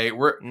 right?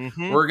 We're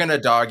going to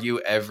dog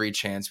you every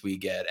chance we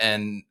get.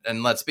 And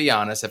let's be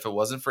honest, if it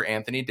wasn't for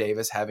Anthony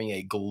Davis having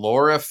a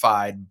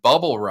glorified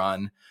bubble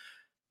run,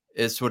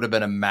 this would have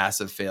been a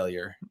massive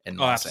failure in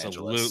Los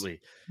Angeles.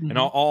 Absolutely. And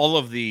all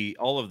of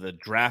the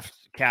draft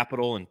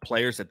capital and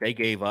players that they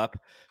gave up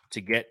to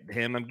get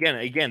him.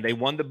 Again, they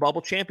won the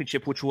bubble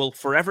championship, which will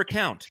forever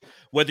count.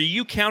 Whether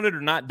you count it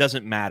or not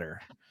doesn't matter,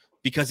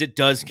 because it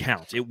does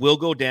count. It will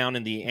go down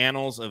in the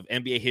annals of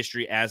NBA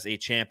history as a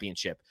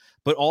championship.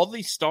 But all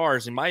these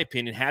stars, in my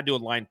opinion, had to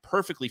align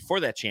perfectly for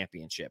that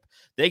championship.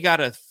 They got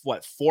a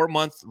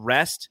 4-month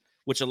rest,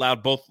 which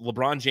allowed both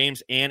LeBron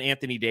James and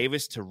Anthony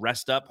Davis to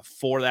rest up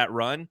for that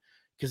run.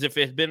 Because if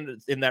it had been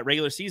in that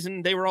regular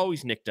season, they were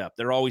always nicked up.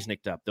 They're always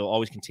nicked up. They'll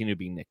always continue to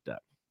be nicked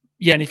up.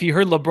 Yeah, and if you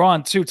heard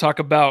LeBron, too, talk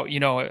about,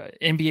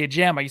 NBA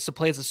Jam, I used to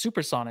play as the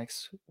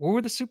Supersonics. Where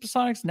were the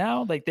Supersonics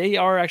now? Like, they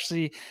are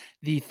actually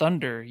the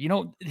Thunder.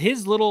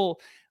 His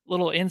little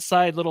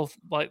inside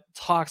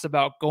talks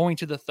about going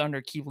to the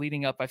Thunder keep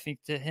leading up, I think,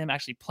 to him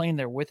actually playing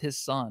there with his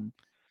son.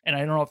 And I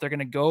don't know if they're going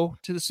to go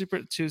to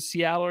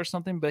Seattle or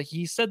something, but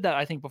he said that,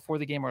 I think, before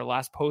the game or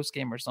last post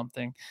game or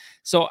something.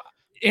 So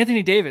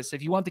Anthony Davis,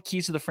 if you want the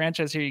keys to the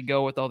franchise, here you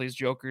go with all these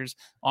jokers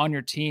on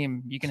your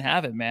team. You can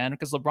have it, man,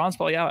 because LeBron's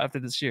probably out after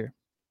this year.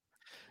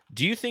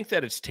 Do you think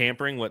that it's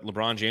tampering what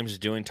LeBron James is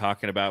doing,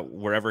 talking about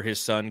wherever his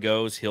son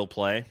goes, he'll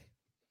play?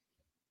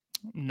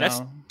 No.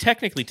 That's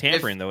technically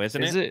tampering, though,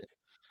 isn't it? Is it?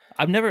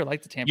 I've never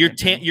liked the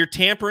tampering. You're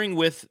tampering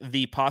with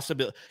the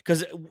possibility,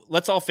 because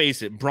let's all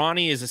face it,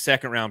 Bronny is a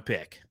second-round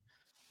pick,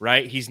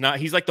 right? He's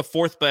like the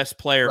 4th best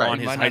player on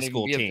his high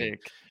school team.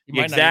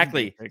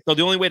 Exactly. So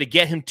the only way to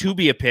get him to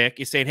be a pick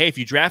is saying, hey, if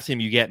you draft him,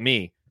 you get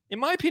me. In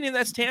my opinion,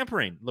 that's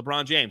tampering.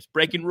 LeBron James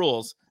breaking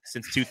rules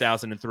since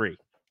 2003.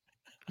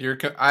 You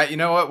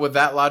know what? With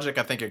that logic,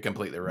 I think you're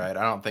completely right.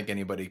 I don't think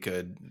anybody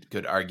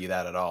could argue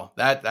that at all.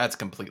 That's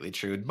completely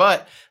true.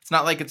 But it's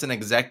not like it's an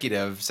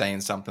executive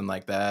saying something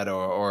like that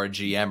or a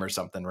GM or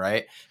something,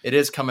 right? It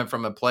is coming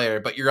from a player,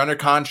 but you're under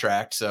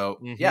contract, so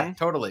yeah,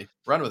 totally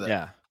run with it.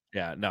 Yeah.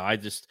 No,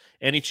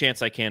 any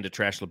chance I can to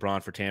trash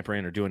LeBron for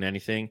tampering or doing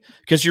anything,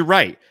 because you're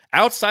right.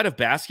 Outside of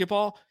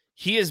basketball,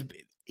 there's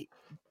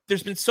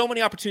been so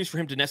many opportunities for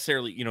him to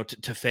necessarily,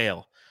 to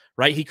fail.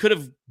 Right, he could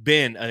have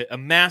been a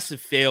massive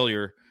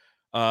failure,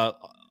 the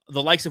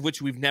likes of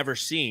which we've never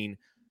seen,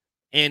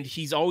 and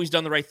he's always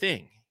done the right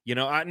thing.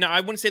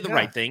 I wouldn't say the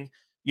right thing,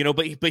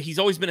 but he's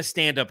always been a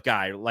stand-up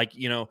guy. Like,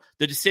 the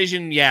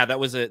decision, that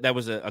was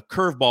a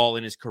curveball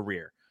in his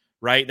career,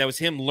 right? That was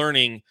him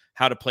learning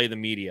how to play the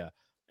media,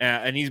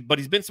 and he's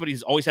been somebody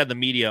who's always had the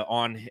media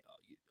on,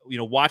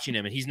 watching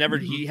him, and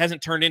he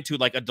hasn't turned into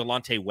like a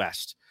Delonte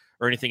West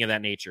or anything of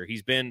that nature.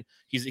 He's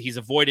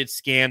avoided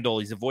scandal.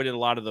 He's avoided a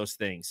lot of those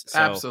things. So,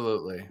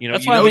 absolutely.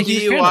 That's why I think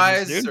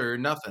DUIs or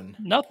nothing.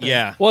 Nothing.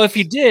 Yeah. Well, if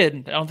he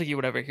did, I don't think you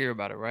would ever hear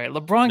about it, right?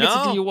 LeBron gets a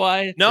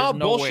DUI. No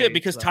bullshit.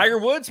 Because Tiger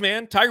Woods,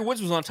 man, Tiger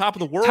Woods was on top of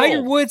the world.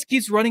 Tiger Woods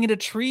keeps running into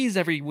trees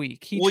every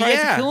week. He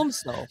tries to kill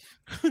himself.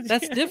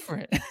 That's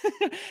different.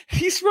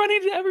 He's running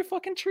into every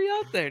fucking tree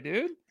out there,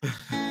 dude.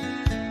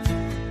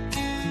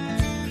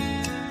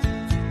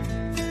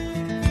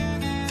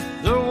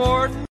 The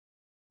award.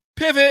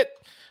 Pivot.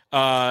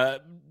 Mikal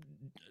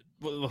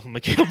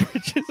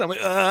Bridges.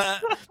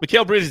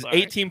 Mikal Bridges,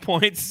 18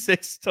 points,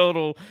 6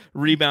 total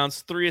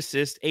rebounds, 3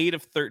 assists, 8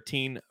 of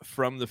 13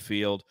 from the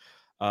field.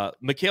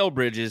 Mikal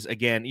Bridges,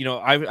 again,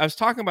 I was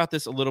talking about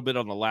this a little bit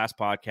on the last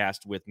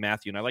podcast with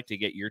Matthew, and I'd like to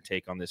get your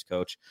take on this,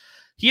 Coach.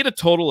 He had a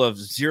total of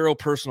 0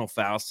 personal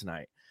fouls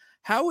tonight.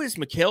 How is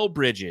Mikal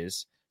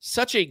Bridges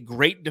such a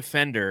great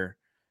defender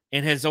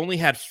and has only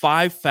had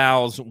 5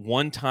 fouls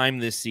one time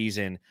this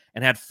season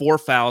and had 4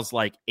 fouls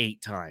like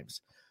 8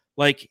 times?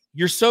 Like,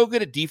 you're so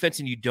good at defense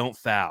and you don't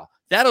foul.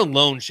 That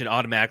alone should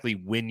automatically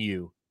win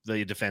you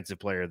the Defensive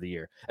Player of the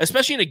Year,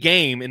 especially in a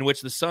game in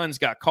which the Suns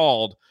got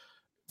called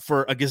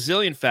for a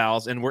gazillion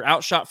fouls and were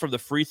outshot from the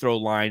free throw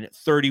line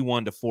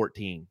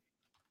 31-14.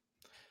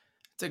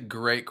 It's a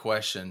great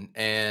question.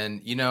 And,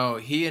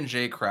 he and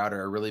Jay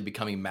Crowder are really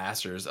becoming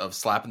masters of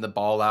slapping the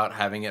ball out,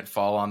 having it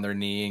fall on their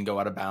knee and go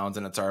out of bounds,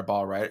 and it's our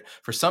ball, right?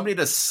 For somebody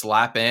to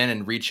slap in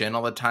and reach in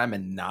all the time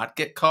and not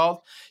get called,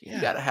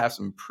 you got to have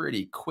some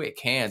pretty quick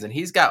hands. And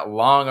he's got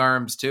long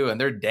arms too,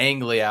 and they're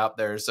dangly out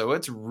there. So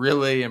it's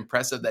really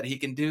impressive that he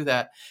can do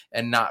that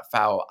and not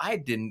foul. I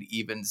didn't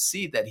even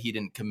see that he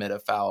didn't commit a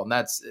foul. And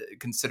that's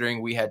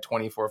considering we had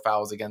 24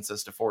 fouls against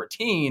us to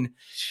 14.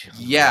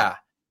 Yeah.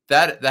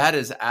 That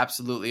is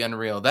absolutely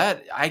unreal.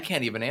 That I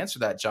can't even answer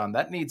that, John.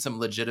 That needs some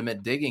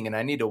legitimate digging, and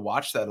I need to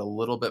watch that a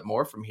little bit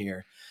more from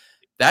here.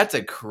 That's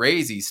a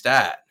crazy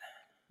stat.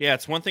 Yeah,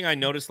 it's one thing I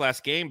noticed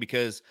last game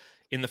because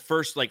in the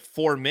first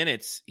 4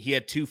 minutes, he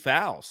had 2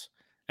 fouls.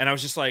 And I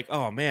was just like,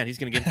 oh man, he's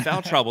gonna get in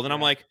foul trouble. Then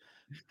I'm like,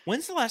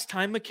 when's the last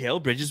time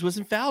Mikal Bridges was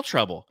in foul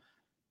trouble?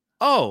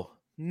 Oh,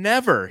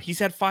 never. He's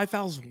had 5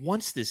 fouls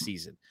once this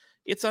season.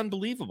 It's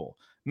unbelievable.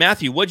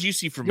 Matthew, what'd you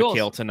see from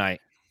Mikal tonight?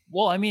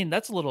 Well, I mean,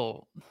 that's a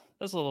little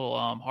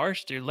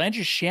harsh, dude.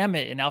 Landry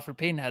Shamet and Alfred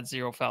Payton had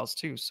 0 fouls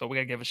too, so we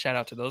gotta give a shout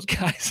out to those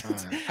guys.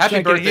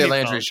 Happy birthday,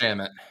 Landry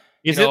Shamet!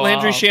 Is it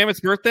Landry Shamet's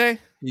birthday?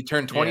 He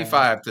turned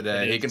 25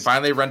 today. He can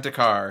finally rent a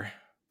car.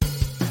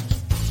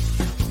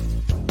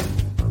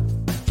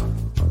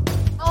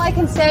 All I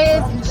can say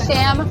is,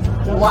 Sham,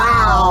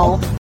 wow.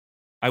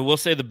 I will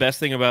say the best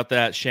thing about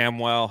that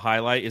ShamWow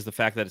highlight is the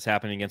fact that it's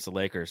happening against the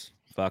Lakers.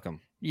 Fuck them.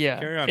 Yeah,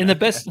 Carry on, and man.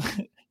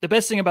 the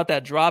best thing about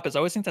that drop is I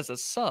always think that's a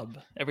sub.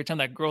 Every time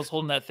that girl's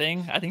holding that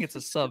thing, I think it's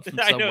a sub from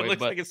I Subway. know, it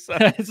looks like a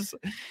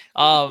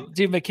sub.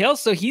 Dude, Mikal,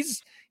 so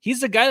he's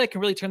the guy that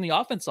can really turn the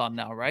offense on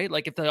now, right?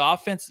 Like if the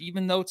offense,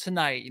 even though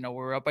tonight,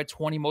 we're up by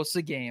 20 most of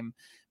the game,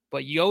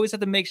 but you always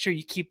have to make sure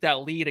you keep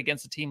that lead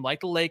against a team like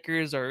the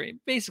Lakers or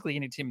basically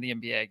any team in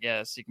the NBA, I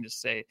guess. You can just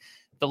say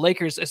the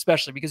Lakers,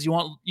 especially because you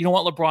don't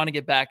want LeBron to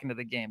get back into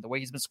the game the way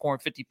he's been scoring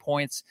 50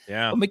 points.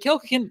 Yeah. But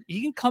Mikal can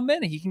come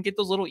in and he can get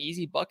those little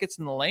easy buckets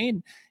in the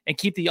lane and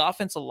keep the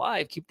offense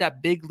alive, keep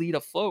that big lead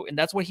afloat. And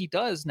that's what he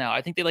does now.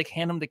 I think they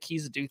hand him the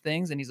keys to do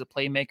things, and he's a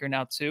playmaker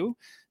now too.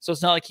 So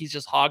it's not like he's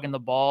just hogging the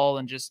ball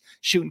and just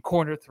shooting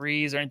corner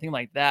threes or anything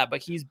like that.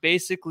 But he's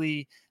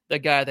basically the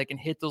guy that can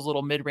hit those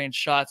little mid-range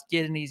shots,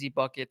 get an easy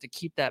bucket to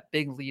keep that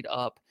big lead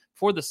up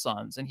for the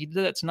Suns. And he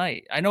did that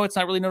tonight. I know it's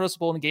not really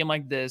noticeable in a game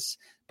like this,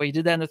 but he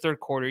did that in the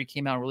third quarter. He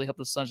came out and really helped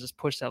the Suns just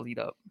push that lead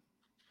up.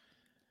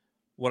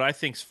 What I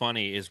think's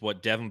funny is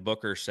what Devin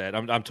Booker said.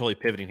 I'm totally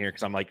pivoting here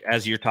because I'm like,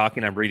 as you're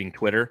talking, I'm reading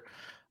Twitter.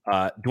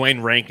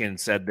 Dwayne Rankin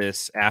said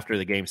this after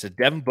the game. Said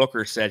Devin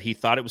Booker said he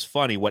thought it was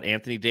funny what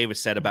Anthony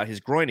Davis said about his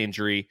groin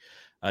injury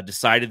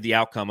decided the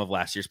outcome of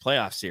last year's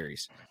playoff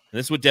series. And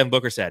this is what Devin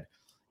Booker said.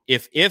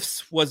 If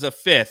ifs was a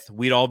fifth,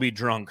 we'd all be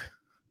drunk.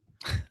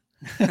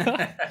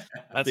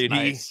 That's Dude,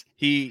 nice.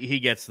 He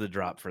gets the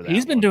drop for that.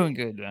 He's been doing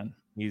good, man.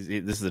 This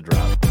is a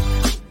drop.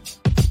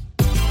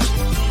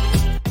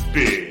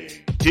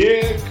 Big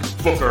Dick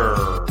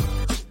Booker.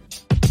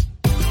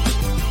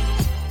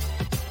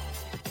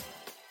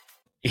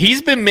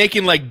 He's been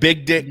making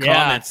big dick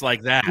comments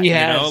like that. He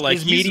has. Like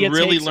His he's media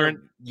really takes learned.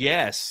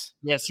 Yes,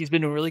 he's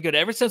been doing really good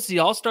ever since the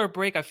All-Star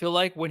break. I feel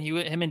like when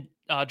him and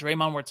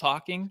Draymond were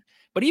talking,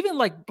 but even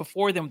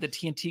before them with the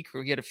TNT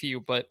crew, he had a few.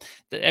 But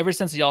ever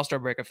since the All-Star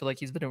break, I feel like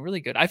he's been doing really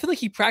good. I feel like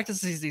he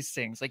practices these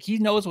things. Like he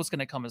knows what's going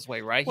to come his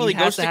way, right? Well, he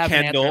goes to have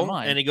Kendall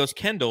and he goes,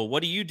 Kendall,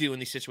 what do you do in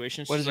these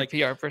situations? What She's does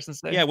your PR person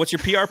say? Yeah, what's your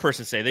PR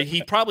person say?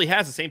 He probably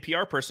has the same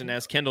PR person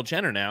as Kendall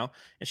Jenner now,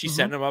 and she's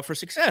setting him up for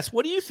success.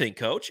 What do you think,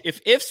 Coach? If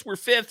ifs were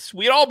fifths,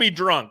 we'd all be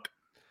drunk.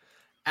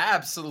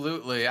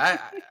 Absolutely. I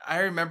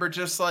remember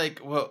just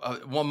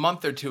 1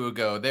 month or two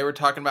ago, they were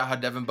talking about how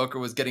Devin Booker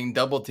was getting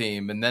double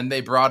teamed. And then they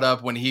brought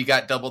up when he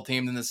got double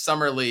teamed in the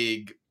summer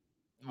league,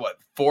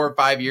 4 or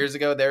 5 years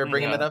ago, they were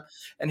bringing it up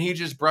and he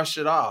just brushed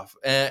it off.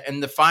 In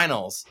the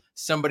finals,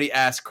 somebody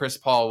asked Chris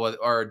Paul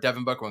or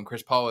Devin Booker when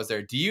Chris Paul was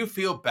there, do you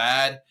feel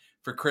bad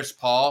for Chris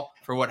Paul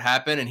for what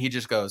happened? And he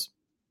just goes,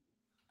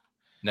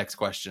 next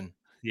question.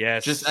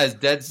 Yes. Just as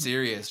dead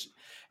serious.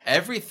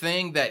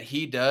 Everything that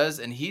he does,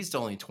 and he's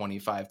only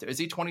 25. Is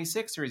he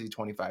 26 or is he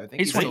 25? I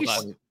think he's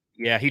 25.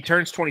 Yeah, he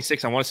turns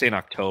 26. I want to say in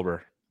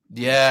October.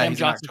 Yeah, Cam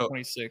Johnson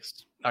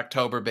 26.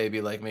 October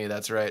baby like me.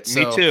 That's right.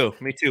 Me too.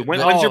 When's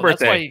your birthday?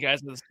 That's why you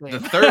guys are the same.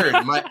 The third.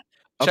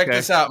 Check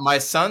this out. My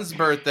son's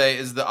birthday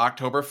is the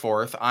October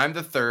 4th. I'm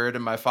the third,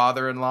 and my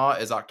father-in-law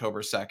is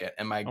October 2nd,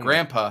 and my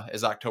grandpa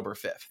is October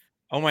 5th.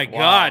 Oh my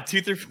God,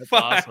 2 through 5.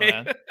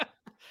 Awesome,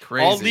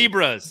 Crazy.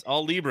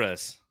 All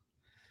Libras.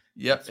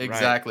 Yep, That's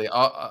exactly.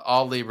 Right.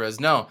 All Libras.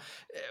 No,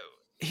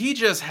 he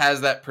just has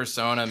that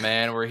persona,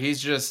 man, where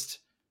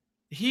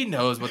he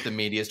knows what the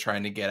media is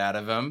trying to get out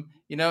of him.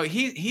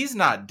 He's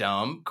not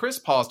dumb. Chris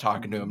Paul's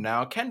talking to him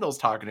now. Kendall's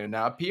talking to him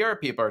now. PR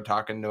people are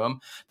talking to him.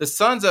 The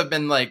Suns have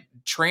been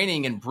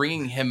training and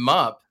bringing him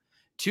up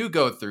to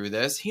go through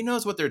this. He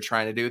knows what they're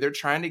trying to do. They're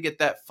trying to get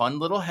that fun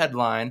little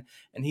headline,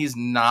 and he's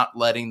not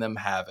letting them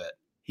have it.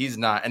 He's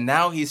not. And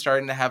now he's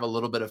starting to have a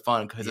little bit of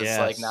fun because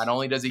it's not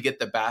only does he get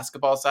the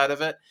basketball side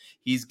of it,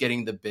 he's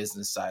getting the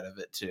business side of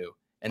it too.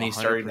 And he's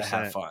starting to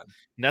have fun.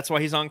 And that's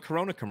why he's on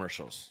Corona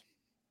commercials.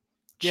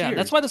 Yeah, and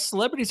that's Cheers. why the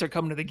celebrities are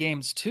coming to the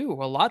games too.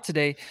 A lot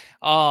today.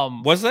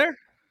 Was there?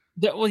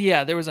 Well,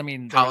 yeah, there was. I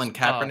mean, there Colin was,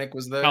 Kaepernick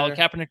was there. Colin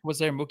Kaepernick was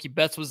there. Mookie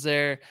Betts was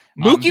there.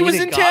 Mookie was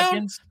David in town.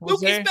 Goggins was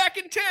Mookie's there. back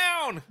in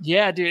town.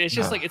 Yeah, dude. It's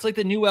just like it's like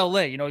the new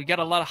LA. You know, you got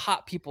a lot of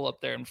hot people up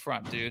there in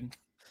front, dude.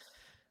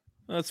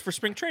 Well, it's for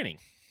spring training.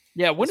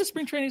 Yeah, when does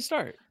spring training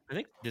start? I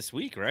think this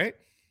week, right?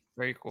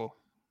 Very cool.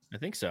 I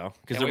think so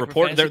because Can't the wait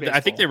for report. fantasy I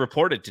think they baseball.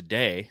 reported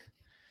today.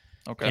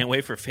 Okay. Can't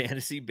wait for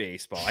fantasy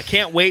baseball. I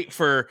can't wait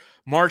for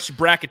March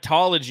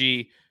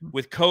bracketology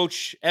with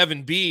Coach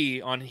Evan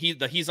B on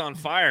He's on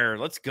Fire.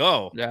 Let's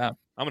go. Yeah.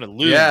 I'm gonna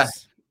lose. Yeah.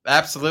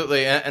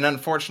 Absolutely. And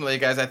unfortunately,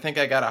 guys, I think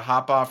I got to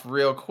hop off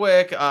real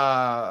quick.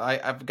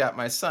 I've got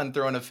my son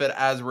throwing a fit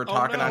as we're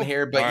talking on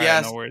here. But All right,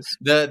 yes, no worries.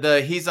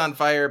 the He's on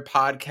Fire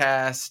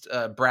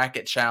podcast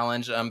bracket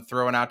challenge I'm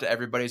throwing out to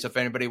everybody. So if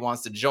anybody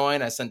wants to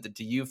join, I sent it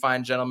to you,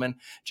 fine gentlemen.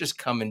 Just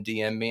come and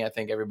DM me. I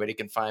think everybody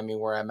can find me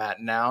where I'm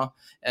at now.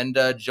 And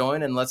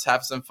join and let's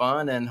have some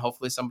fun. And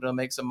hopefully somebody will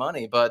make some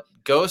money. But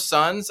go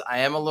Suns. I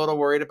am a little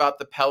worried about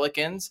the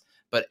Pelicans.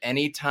 But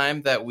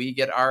anytime that we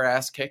get our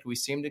ass kicked, we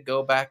seem to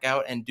go back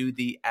out and do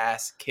the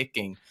ass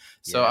kicking.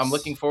 So I'm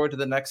looking forward to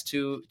the next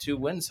two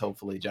wins,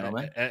 hopefully,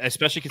 gentlemen.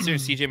 Especially considering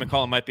CJ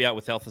McCollum might be out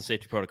with health and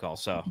safety protocol.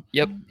 So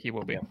Yep, he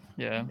will be.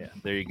 Yeah.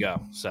 there you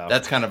go. So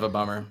That's kind of a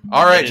bummer.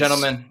 All right, It is.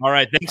 gentlemen. All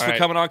right, thanks All for right.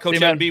 coming on, Coach See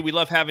you, man. MB. We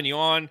love having you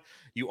on.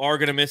 You are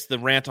gonna miss the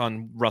rant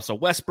on Russell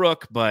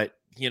Westbrook, but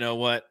you know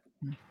what?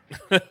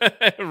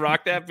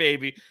 Rock that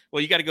baby.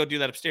 Well, you got to go do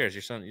that upstairs.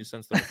 Your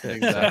son's the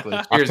Exactly.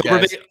 Cheers,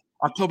 guys.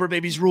 October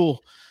babies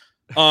rule.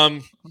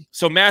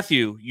 So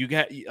Matthew, you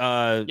got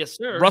Yes,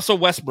 sir. Russell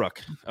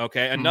Westbrook.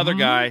 Okay, another Mhm.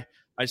 guy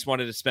I just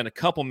wanted to spend a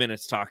couple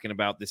minutes talking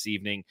about this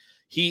evening.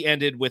 He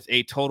ended with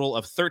a total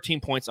of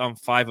 13 points on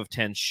 5 of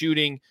 10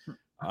 shooting.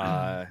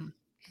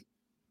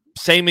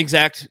 Same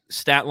exact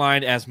stat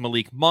line as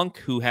Malik Monk,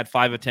 who had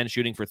 5 of 10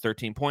 shooting for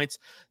 13 points.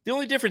 The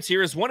only difference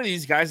here is one of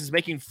these guys is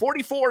making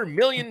 $44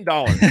 million.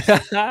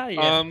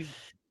 Yeah.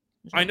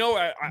 I know.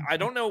 I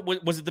don't know.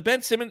 Was it the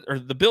Ben Simmons or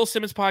the Bill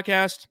Simmons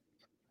podcast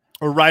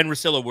or Ryan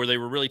Russillo where they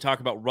were really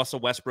talking about Russell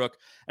Westbrook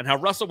and how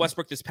Russell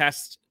Westbrook this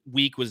past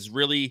week was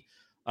really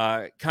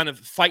kind of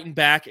fighting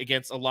back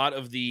against a lot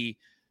of the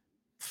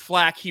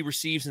flack he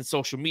receives in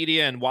social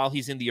media and while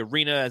he's in the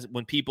arena,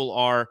 when people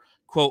are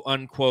quote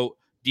unquote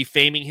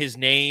defaming his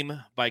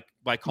name by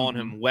calling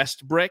him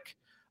Westbrick.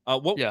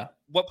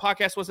 What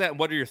podcast was that? And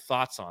what are your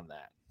thoughts on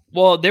that?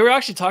 Well, they were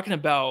actually talking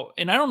about,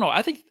 and I don't know,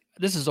 I think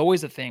this is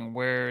always a thing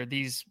where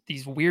these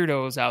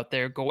weirdos out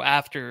there go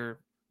after,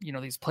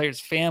 these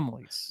players'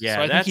 families. Yeah,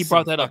 so I think he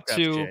brought that up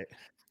too. Shit.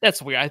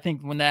 That's weird. I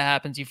think when that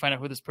happens, you find out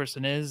who this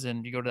person is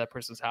and you go to that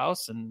person's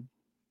house and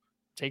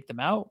take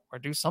them out or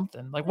do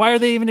something. Like, why are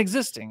they even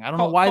existing? I don't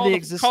know why they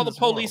exist. Call in the this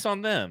police world.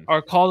 on them.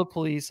 Or call the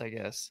police, I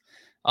guess.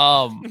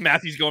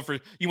 Matthew's going for,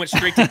 you went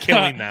straight to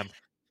killing them.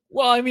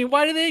 Well, I mean,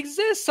 why do they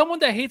exist? Someone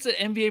that hates an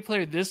NBA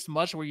player this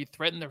much where you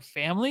threaten their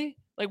family?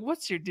 Like,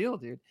 what's your deal,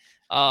 dude?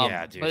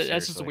 Yeah, dude, But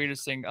that's just the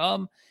weirdest thing.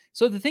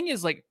 So the thing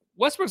is, like,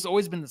 Westbrook's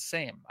always been the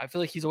same. I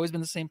feel like he's always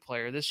been the same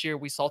player. This year,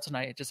 we saw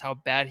tonight just how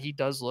bad he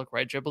does look,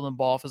 right? Dribbling the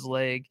ball off his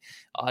leg,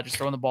 just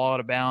throwing the ball out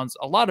of bounds.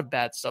 A lot of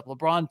bad stuff.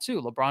 LeBron,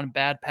 too. LeBron,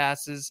 bad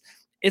passes.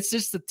 It's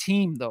just the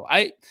team, though.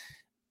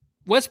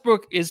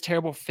 Westbrook is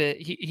terrible fit.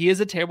 He is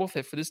a terrible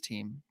fit for this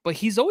team, but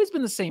he's always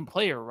been the same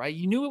player, right?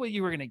 You knew what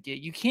you were going to get.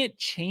 You can't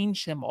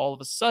change him all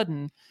of a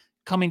sudden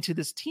coming to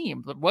this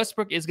team. But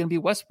Westbrook is going to be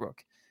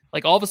Westbrook.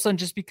 Like all of a sudden,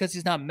 just because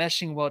he's not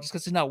meshing well, just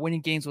because he's not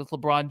winning games with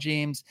LeBron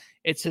James,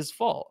 it's his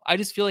fault. I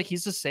just feel like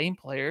he's the same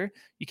player.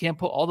 You can't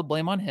put all the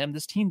blame on him.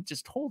 This team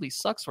just totally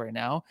sucks right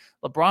now.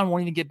 LeBron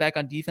won't even get back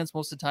on defense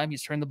most of the time.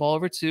 He's turned the ball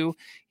over too.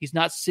 He's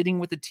not sitting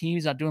with the team.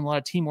 He's not doing a lot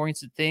of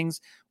team-oriented things.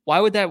 Why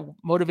would that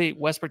motivate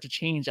Westbrook to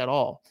change at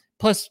all?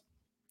 Plus,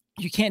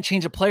 you can't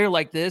change a player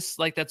like this,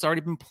 like that's already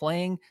been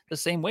playing the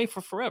same way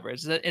for forever.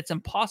 It's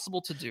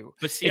impossible to do.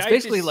 But see, it's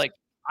basically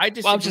I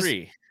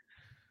disagree.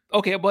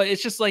 Okay, but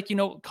it's just like,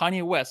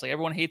 Kanye West. Like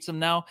everyone hates him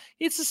now.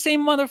 It's the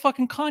same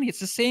motherfucking Kanye. It's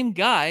the same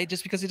guy.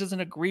 Just because he doesn't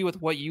agree with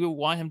what you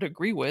want him to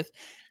agree with,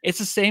 it's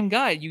the same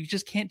guy. You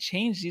just can't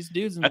change these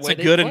dudes. That's a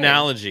good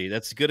analogy.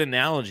 That's a good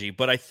analogy.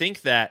 But I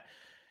think that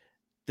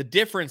the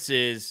difference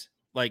is,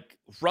 like,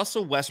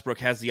 Russell Westbrook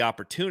has the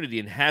opportunity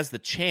and has the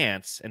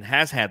chance and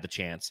has had the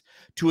chance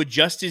to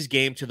adjust his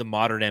game to the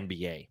modern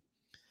NBA.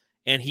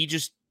 And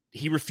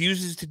he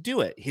refuses to do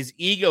it. His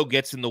ego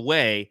gets in the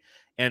way.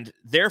 And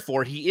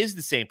therefore, he is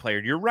the same player.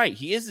 You're right.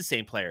 He is the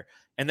same player.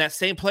 And that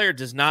same player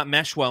does not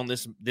mesh well in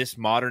this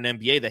modern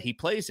NBA that he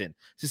plays in.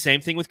 It's the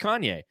same thing with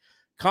Kanye.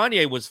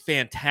 Kanye was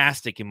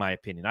fantastic, in my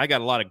opinion. I got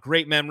a lot of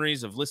great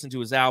memories of listening to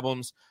his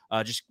albums,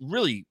 just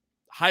really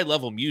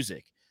high-level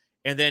music.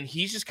 And then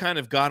he's just kind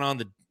of gone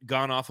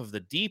off of the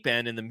deep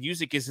end, and the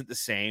music isn't the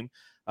same.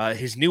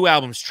 His new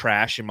album's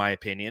trash, in my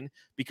opinion,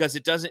 because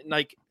it doesn't,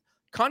 like,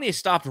 Kanye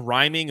stopped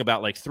rhyming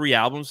about like 3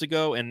 albums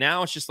ago, and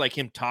now it's just like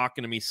him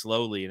talking to me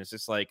slowly, and it's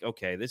just like,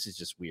 okay, this is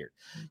just weird,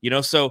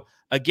 So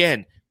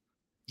again,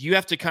 you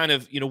have to kind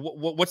of,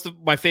 what's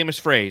my famous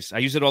phrase? I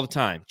use it all the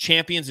time: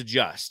 champions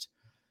adjust.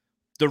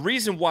 the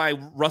reason why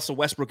Russell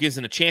Westbrook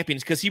isn't a champion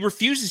is because he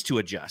refuses to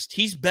adjust.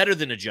 He's better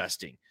than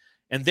adjusting,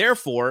 and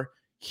therefore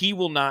he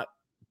will not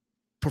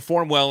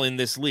perform well in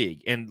this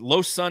league. And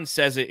Low Sun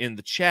says it in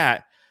the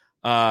chat.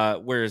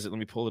 Where is it? Let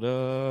me pull it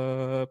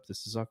up.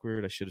 This is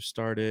awkward. I should have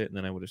started, and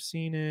then I would have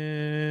seen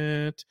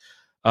it.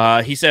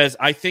 He says,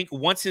 I think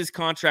once his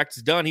contract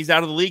is done, he's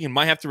out of the league and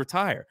might have to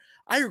retire.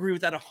 I agree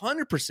with that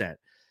 100%.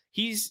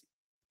 He's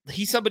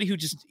somebody who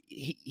just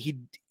he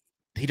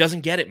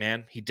doesn't get it,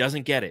 man. He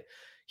doesn't get it.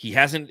 He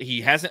hasn't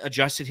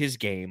adjusted his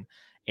game,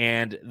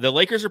 and the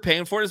Lakers are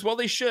paying for it as well.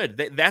 They should.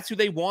 That's who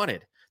they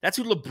wanted. That's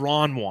who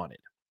LeBron wanted,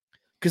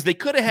 because they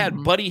could have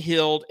had Buddy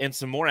Hield and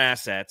some more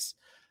assets.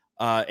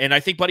 And I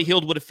think Buddy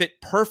Hield would have fit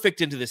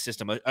perfect into this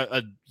system.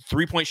 A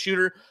three-point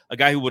shooter, a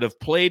guy who would have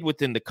played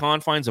within the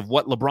confines of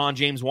what LeBron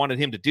James wanted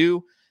him to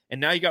do. And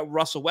now you got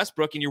Russell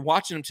Westbrook, and you're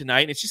watching him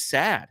tonight, and it's just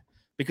sad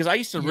because I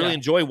used to really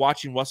enjoy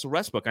watching Russell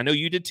Westbrook. I know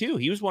you did too.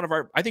 He was one of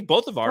our, I think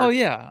both of our. Oh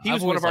yeah, he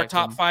was one of our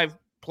top 5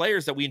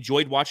 players that we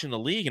enjoyed watching the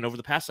league. And over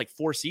the past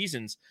 4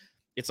 seasons,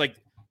 it's like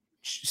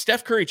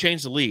Steph Curry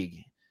changed the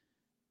league,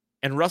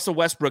 and Russell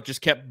Westbrook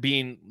just kept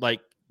being the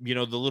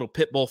little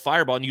pit bull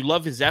fireball, and you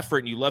love his effort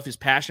and you love his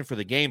passion for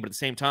the game. But at the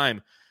same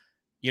time,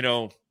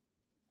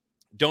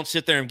 don't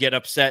sit there and get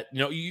upset.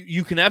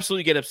 You can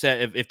absolutely get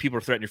upset if people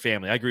are threatening your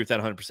family. I agree with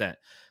that 100%.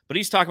 But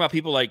he's talking about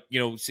people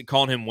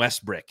calling him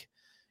Westbrick.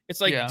 It's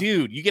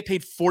dude, you get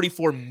paid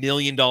 $44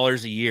 million a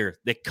year.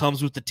 That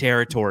comes with the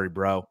territory,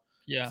 bro.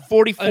 Yeah.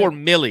 44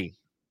 milli.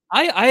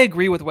 I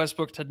agree with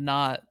Westbrook to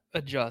not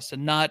adjust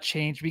and not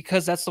change,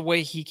 because that's the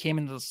way he came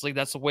into this league.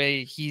 That's the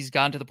way he's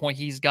gotten to the point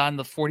he's gotten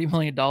the $40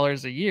 million a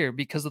year,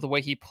 because of the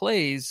way he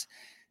plays.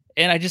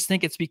 And I just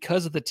think it's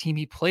because of the team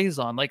he plays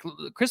on. Like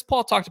Chris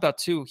Paul talked about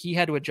too, he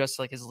had to adjust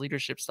his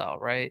leadership style,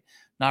 right?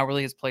 Not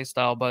really his play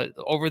style, but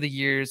over the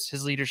years,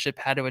 his leadership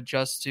had to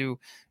adjust to,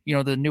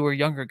 the newer,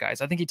 younger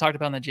guys. I think he talked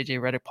about in the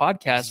JJ Redick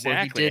podcast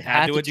where he did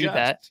have to do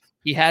that.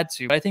 He had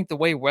to. But I think the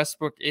way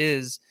Westbrook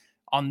is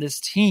on this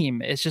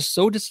team, it's just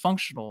so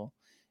dysfunctional.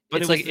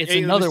 But it's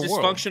another world. It was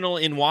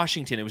dysfunctional in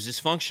Washington. It was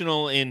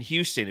dysfunctional in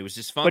Houston. It was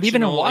dysfunctional but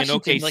even in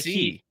Washington, in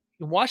OKC.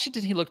 In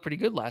Washington, he looked pretty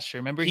good last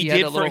year. Remember, he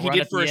had a little run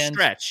did at for the a end.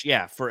 stretch.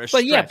 Yeah, for a but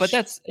stretch. Yeah, but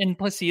and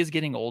plus he is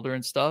getting older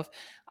and stuff.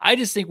 I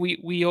just think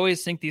we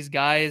always think these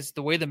guys,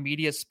 the way the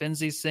media spins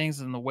these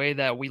things and the way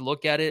that we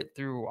look at it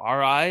through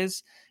our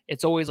eyes,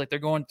 it's always like they're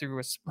going through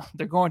a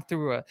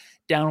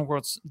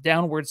downward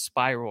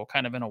spiral,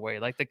 kind of in a way,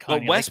 like the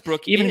Kanye,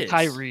 Westbrook, even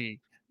Kyrie.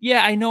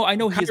 Yeah, I know.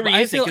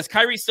 Kyrie is because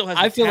Kyrie still has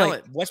the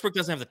talent. Westbrook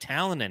doesn't have the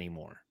talent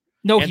anymore.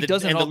 No, he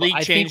doesn't. And the league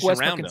changed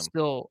around him.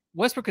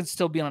 Westbrook can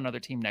still be on another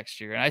team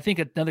next year, and I think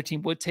another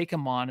team would take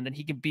him on, and then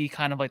he can be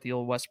kind of like the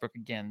old Westbrook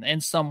again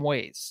in some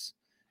ways.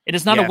 It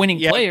is not a winning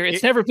player.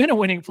 It's never been a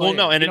winning player. Well,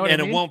 no, and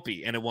it won't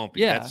be, and it won't be.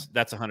 Yeah.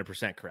 That's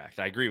 100% correct.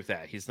 I agree with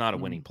that. He's not a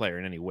winning player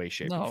in any way,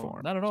 shape, or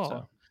form. Not at all.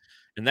 So,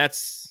 and that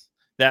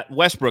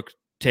Westbrook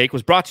take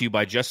was brought to you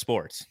by Just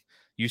Sports.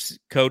 Use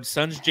code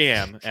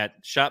SUNSJAM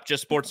at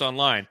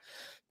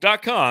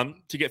shopjustsportsonline.com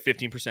to get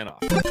 15%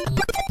 off.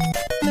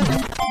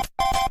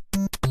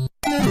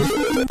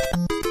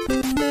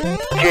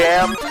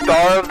 Jam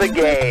Star of the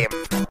Game.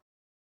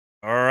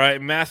 All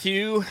right,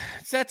 Matthew,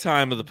 it's that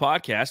time of the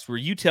podcast where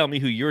you tell me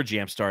who your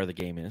Jam Star of the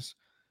Game is.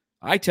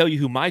 I tell you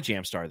who my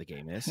Jam Star of the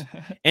Game is.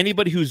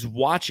 Anybody who's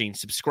watching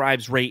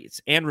subscribes, rates,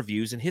 and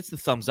reviews and hits the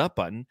thumbs up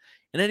button.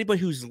 And anybody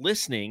who's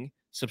listening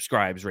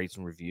subscribes, rates,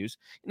 and reviews.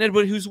 And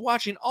anybody who's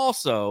watching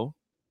also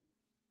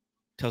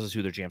tells us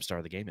who their Jam Star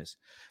of the Game is.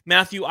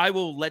 Matthew, I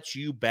will let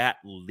you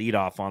lead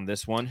off on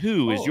this one.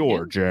 Who is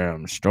your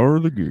Jam Star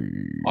of the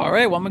Game? All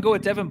right, well, I'm going to go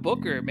with Devin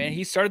Booker, man.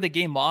 He started the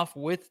game off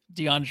with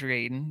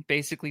DeAndre Ayton,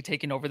 basically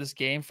taking over this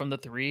game from the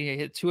 3. He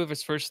hit 2 of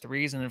his first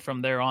 3s, and then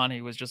from there on,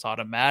 he was just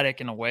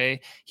automatic in a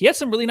way. He had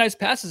some really nice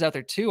passes out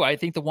there, too. I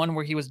think the one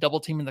where he was double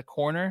teaming the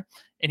corner,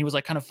 and he was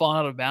kind of falling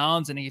out of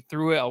bounds, and he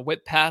threw a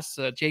whip pass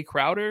to Jay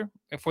Crowder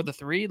for the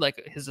 3.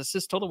 His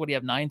assist total, would he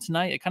have 9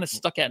 tonight? It kind of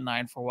stuck at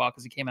 9 for a while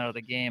because he came out of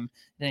the game.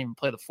 He didn't even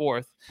play the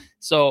 4th.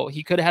 So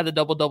he could have had the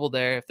double-double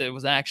there if it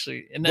was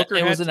actually – Booker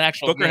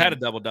had a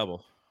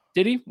double-double.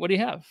 Did he? What did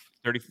he have?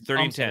 30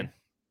 and 10.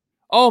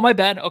 Oh, my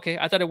bad. Okay,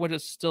 I thought it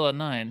was still a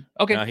 9.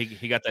 Okay. No,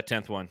 he got that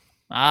 10th one.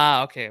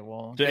 Ah, okay.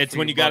 Well, so it's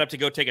when you got up to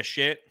go take a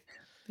shit?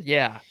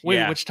 Yeah.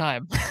 Wait, which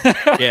time?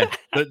 Yeah,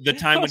 the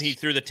time when he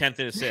threw the 10th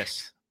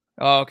assist.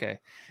 Oh, okay.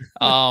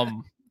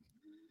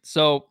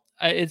 So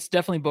it's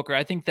definitely Booker.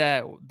 I think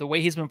that the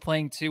way he's been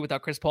playing too,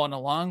 without Chris Paul on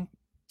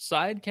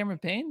alongside Cameron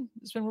Payne,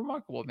 has been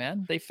remarkable,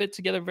 man. They fit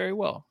together very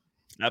well.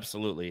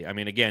 Absolutely. I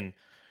mean, again,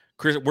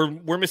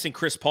 we're missing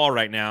Chris Paul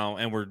right now,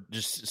 and we're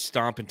just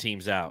stomping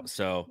teams out.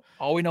 So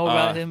all we know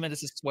about him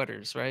is his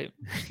sweaters, right?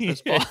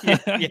 Chris Paul.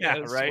 yeah,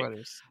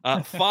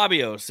 right.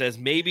 Fabio says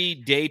maybe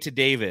Day to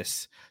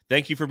Davis.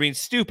 Thank you for being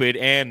stupid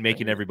and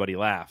making everybody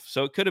laugh.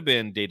 So it could have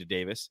been Day to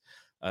Davis.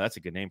 That's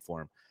a good name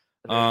for him.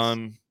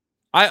 I'm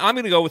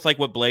going to go with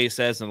what Blaze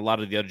says and a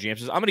lot of the other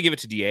jams. I'm going to give it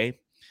to DA.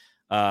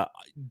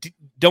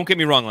 Don't get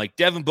me wrong.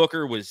 Devin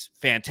Booker was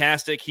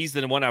fantastic. He's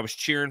the one I was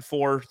cheering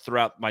for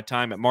throughout my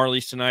time at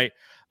Marley's tonight.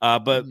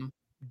 But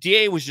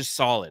DA was just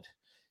solid.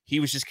 He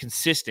was just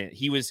consistent.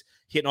 He was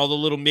hitting all the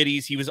little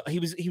middies. He was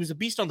a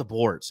beast on the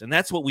boards, and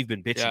that's what we've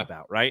been bitching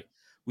about, right?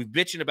 We've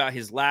bitching about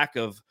his lack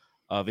of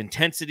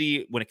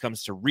intensity when it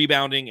comes to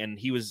rebounding, and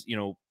he was,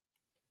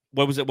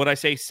 what was it? What I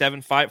say?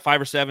 5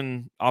 or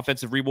 7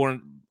 offensive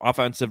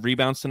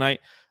rebounds tonight.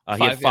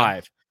 He had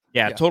 5.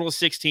 Yeah, total of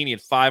 16. He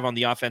had 5 on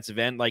the offensive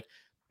end. Like,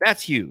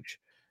 that's huge.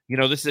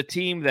 This is a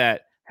team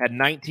that had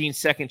 19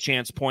 second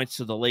chance points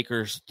to the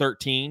Lakers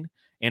 13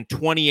 and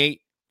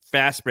 28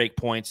 fast break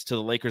points to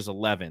the Lakers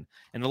 11.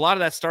 And a lot of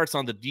that starts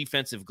on the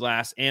defensive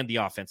glass and the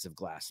offensive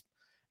glass.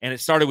 And it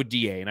started with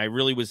DA. And I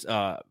really was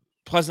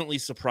pleasantly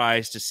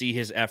surprised to see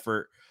his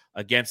effort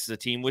against the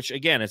team, which,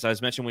 again, as I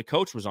was mentioning when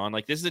Coach was on,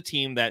 like, this is a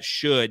team that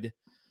should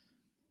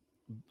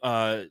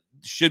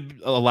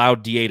allow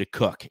DA to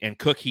cook, and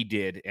cook he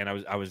did. And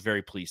I was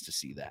very pleased to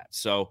see that.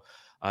 So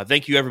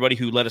thank you, everybody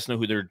who let us know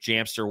who their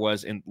Jamster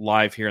was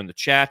live here in the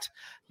chat.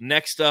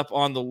 Next up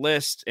on the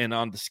list and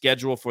on the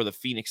schedule for the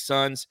Phoenix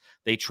Suns,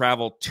 they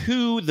travel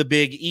to the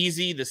Big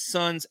Easy, the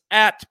Suns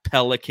at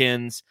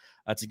Pelicans.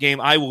 It's a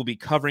game I will be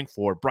covering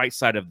for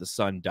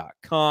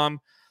brightsideofthesun.com.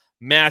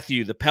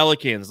 Matthew, the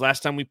Pelicans,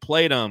 last time we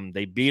played them,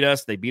 they beat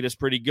us. They beat us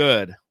pretty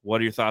good.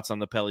 What are your thoughts on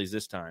the Pellies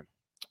this time?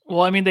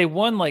 Well, I mean, they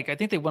won, I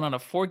think they went on a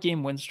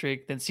 4-game win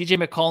streak. Then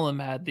CJ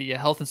McCollum had the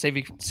health and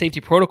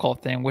safety protocol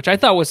thing, which I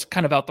thought was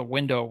kind of out the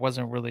window.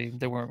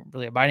 They weren't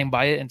really abiding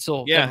by it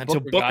until until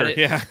Booker got it.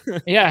 Yeah.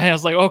 Yeah. And I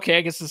was like, okay,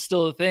 I guess it's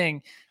still a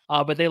thing.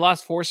 But they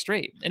lost 4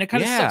 straight. And it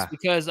kind of sucks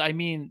because, I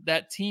mean,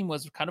 that team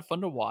was kind of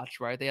fun to watch,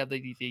 right? They have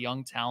the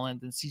young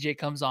talent, and CJ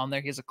comes on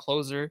there. He's a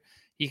closer.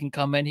 He can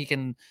come in. He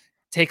can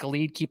take a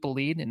lead, keep a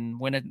lead, and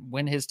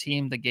win his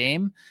team the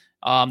game.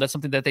 That's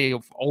something that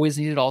they've always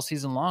needed all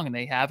season long, and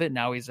they have it.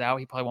 Now he's out.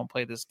 He probably won't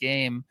play this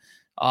game,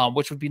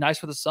 which would be nice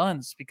for the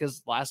Suns,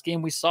 because last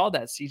game we saw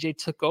that CJ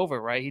took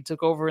over, right? He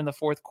took over in the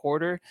fourth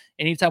quarter.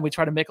 Anytime we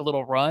try to make a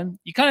little run,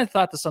 you kind of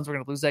thought the Suns were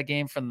going to lose that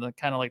game from the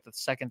kind of like the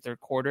second, third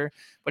quarter.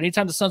 But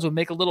anytime the Suns would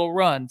make a little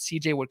run,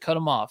 CJ would cut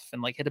him off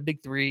and hit a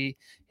big 3,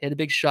 hit a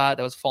big shot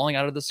that was falling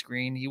out of the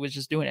screen. He was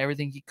just doing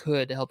everything he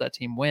could to help that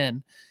team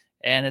win.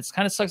 And it's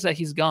kind of sucks that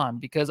he's gone,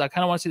 because I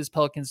kind of want to see this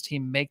Pelicans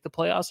team make the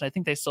playoffs, and I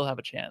think they still have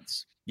a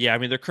chance. Yeah, I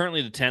mean, they're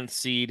currently the 10th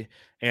seed,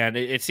 and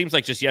it seems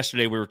like just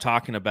yesterday we were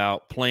talking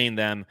about playing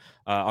them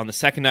on the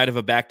second night of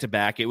a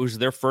back-to-back. It was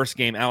their first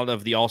game out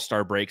of the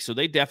All-Star break, so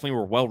they definitely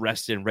were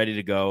well-rested and ready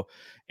to go.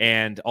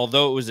 And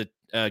although it was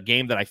a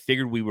game that I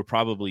figured we would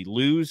probably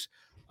lose,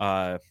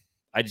 I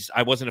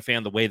wasn't a fan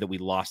of the way that we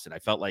lost it. I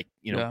felt like,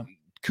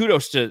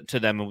 kudos to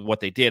them and what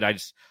they did. I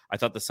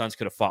thought the Suns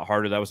could have fought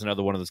harder. That was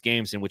another one of those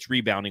games in which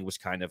rebounding was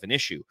kind of an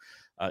issue.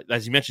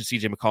 As you mentioned,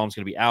 CJ McCollum's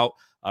going to be out.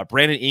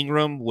 Brandon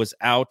Ingram was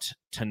out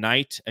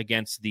tonight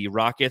against the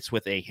Rockets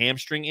with a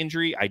hamstring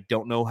injury. I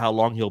don't know how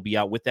long he'll be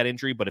out with that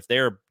injury, but if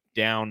they're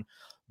down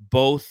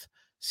both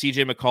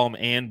CJ McCollum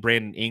and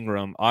Brandon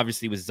Ingram,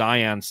 obviously with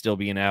Zion still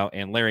being out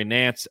and Larry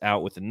Nance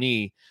out with a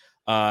knee,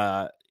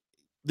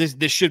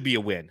 this should be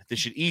a win. This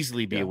should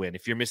easily be a win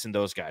if you're missing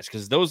those guys,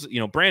 because those,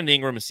 Brandon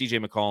Ingram and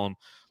CJ McCollum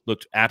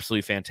looked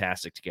absolutely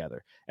fantastic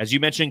together. As you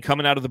mentioned,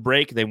 coming out of the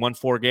break, they won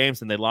 4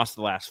 games and they lost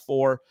the last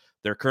 4.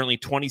 They're currently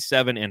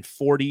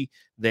 27-40.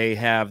 They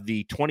have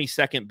the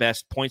 22nd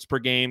best points per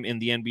game in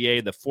the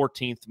NBA, the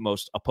 14th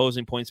most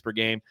opposing points per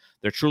game.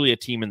 They're truly a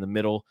team in the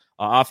middle.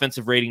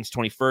 Offensive ratings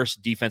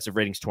 21st, defensive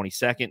ratings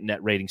 22nd,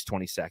 net ratings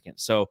 22nd.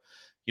 So,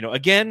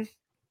 again,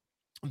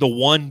 the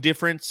one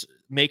difference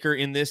maker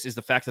in this is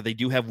the fact that they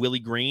do have Willie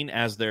Green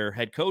as their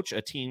head coach,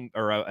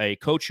 a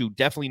coach who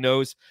definitely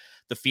knows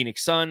the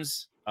Phoenix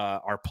Suns,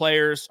 our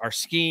players, our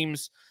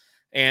schemes,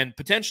 and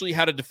potentially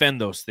how to defend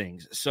those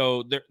things.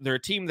 So they're a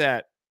team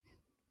that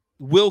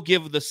will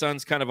give the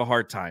Suns kind of a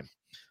hard time.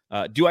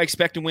 Do I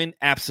expect to win?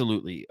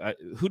 Absolutely.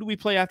 Who do we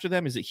play after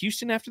them? Is it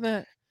Houston after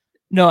that?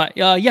 No,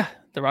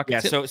 the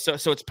Rockets. Yeah,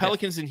 so it's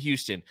Pelicans in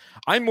Houston.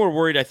 I'm more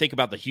worried, I think,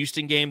 about the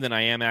Houston game than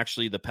I am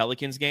actually the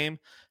Pelicans game,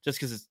 just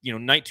because it's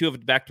night 2 of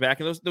it back-to-back.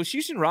 And those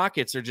Houston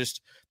Rockets are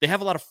they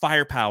have a lot of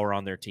firepower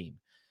on their team,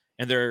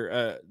 and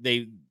they're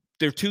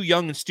too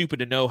young and stupid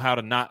to know how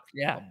to not.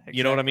 Yeah, exactly.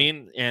 You know what I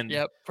mean? And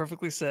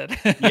perfectly said.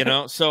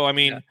 So I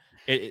mean,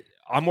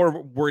 I'm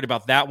more worried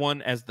about that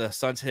one as the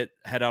Suns head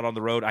out on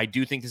the road. I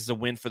do think this is a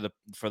win for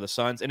the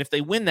Suns, and if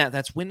they win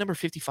that's win number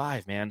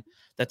 55, man.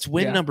 That's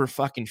win number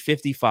fucking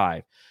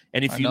 55.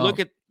 And if you look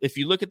at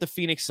the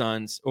Phoenix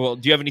Suns, well,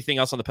 do you have anything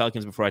else on the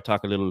Pelicans before I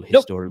talk a little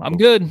historical? I'm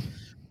good.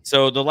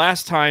 So the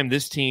last time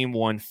this team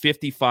won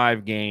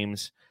 55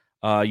 games,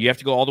 you have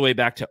to go all the way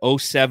back to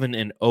 07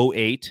 and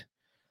 08.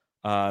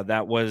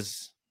 That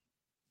was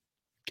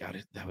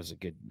a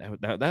good.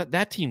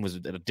 That team was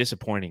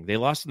disappointing. They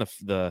lost in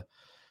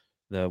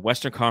the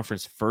Western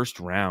Conference first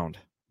round.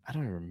 I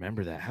don't even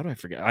remember that. How do I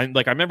forget? I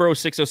remember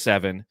 06,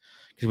 07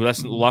 because we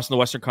lost in the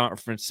Western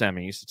Conference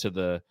semis to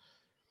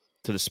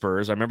the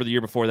Spurs. I remember the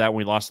year before that when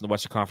we lost in the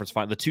Western Conference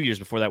final. The 2 years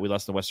before that we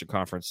lost in the Western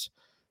Conference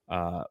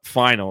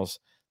finals.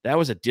 That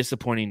was a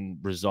disappointing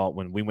result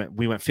when we went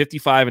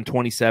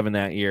 55-27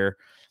 that year,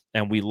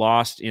 and we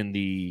lost in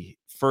the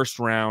first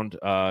round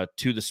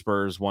to the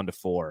Spurs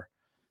 1-4.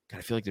 God,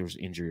 I feel like there was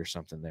injury or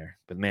something there.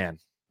 But, man,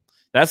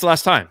 that's the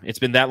last time. It's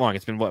been that long.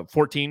 It's been, what,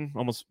 13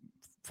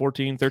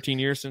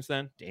 years since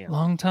then? Damn.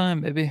 Long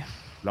time, baby.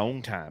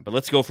 Long time. But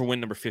let's go for win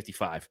number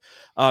 55.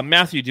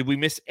 Matthew, did we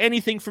miss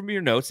anything from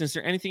your notes? Is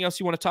there anything else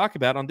you want to talk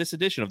about on this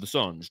edition of the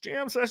Suns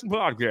Jam Session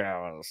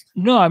Podcast?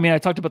 No, I mean, I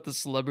talked about the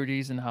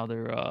celebrities and how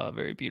they're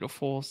very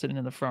beautiful sitting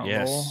in the front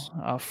row.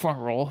 Front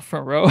row.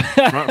 Front roll?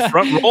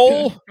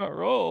 Front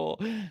row.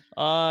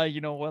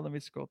 You know what? Let me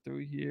scroll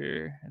through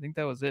here. I think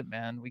that was it,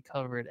 man. We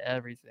covered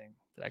everything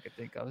that I could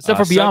think of. Except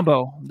for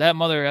Biyombo. That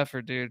mother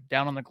effort, dude.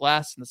 Down on the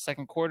glass in the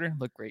second quarter.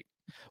 Looked great.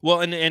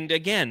 Well, and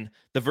again,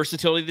 the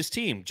versatility of this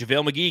team.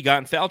 JaVale McGee got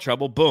in foul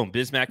trouble. Boom.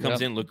 Bismack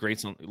comes in, look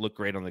great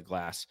on the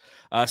glass.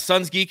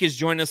 Suns Geek is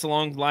joining us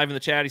along live in the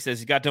chat. He says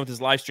he got done with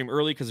his live stream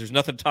early because there's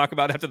nothing to talk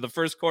about after the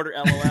first quarter.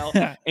 LOL.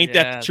 Ain't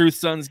that the truth,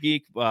 Suns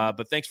Geek?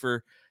 But thanks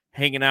for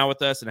hanging out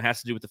with us, and it has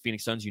to do with the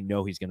Phoenix Suns. You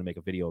know he's going to make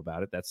a video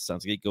about it. That's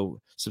Suns Geek.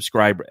 Go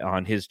subscribe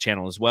on his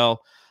channel as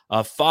well.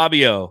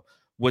 Fabio,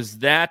 was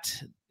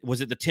it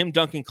the Tim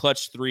Duncan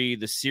clutch 3,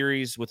 the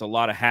series with a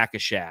lot of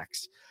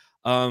hack-a-shacks?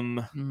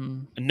 No.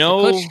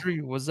 The clutch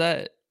 3, was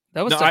that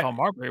was Stephon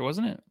Marbury,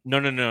 wasn't it?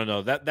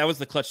 No. That was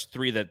the clutch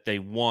 3 that they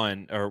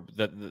won, or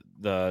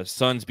the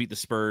Suns beat the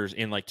Spurs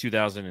in like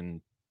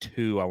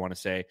 2002, I want to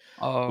say,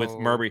 with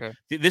Marbury.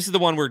 Okay. This is the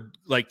one where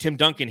like Tim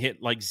Duncan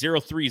hit like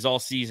 0 threes all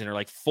season, or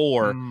like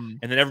 4,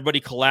 and then everybody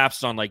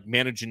collapsed on like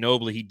Manu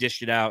Ginobili. He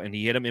dished it out and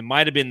he hit him. It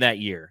might have been that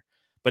year,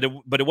 but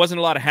it wasn't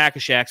a lot of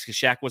hack-a-shacks because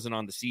Shaq wasn't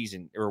on the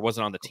season or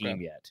wasn't on the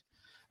team yet.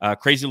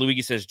 Crazy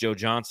Luigi says Joe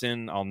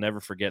Johnson. I'll never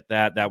forget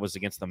that. That was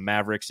against the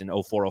Mavericks in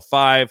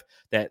 04-05.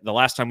 That the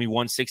last time we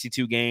won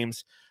 62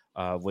 games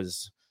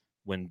was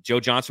when Joe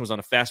Johnson was on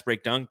a fast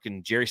break dunk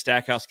and Jerry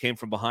Stackhouse came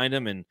from behind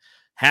him and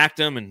hacked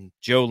him, and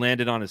Joe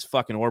landed on his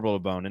fucking orbital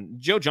bone. And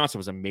Joe Johnson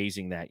was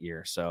amazing that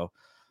year. So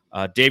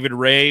David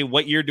Ray,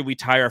 what year did we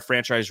tie our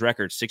franchise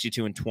record?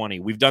 62-20.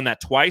 We've done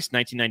that twice,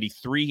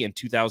 1993 and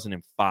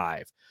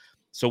 2005.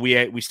 So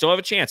we still have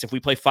a chance. If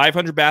we play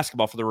 500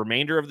 basketball for the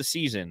remainder of the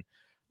season,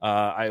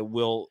 I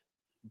will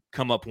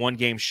come up one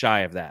game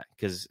shy of that,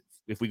 because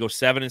if we go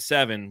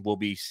 7-7, we'll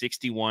be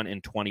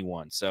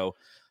 61-21. So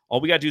all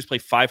we got to do is play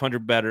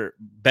 500 better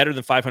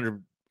than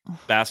 500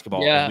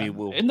 basketball. Yeah,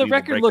 and the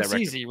record looks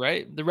easy,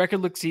 right? The record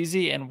looks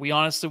easy, and we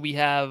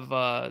have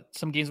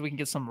some games we can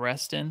get some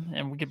rest in,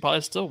 and we could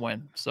probably still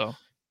win. So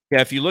yeah,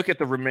 if you look at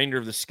the remainder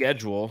of the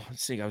schedule,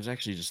 let's see. I was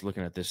actually just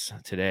looking at this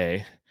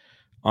today.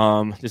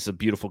 This is a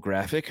beautiful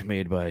graphic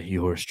made by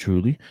yours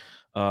truly.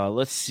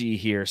 Let's see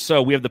here.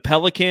 So we have the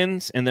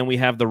Pelicans, and then we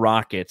have the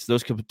Rockets.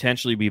 Those could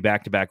potentially be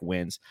back-to-back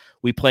wins.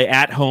 We play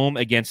at home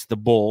against the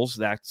Bulls.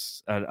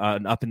 That's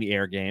an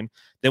up-in-the-air game.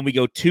 Then we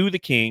go to the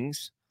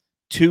Kings,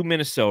 to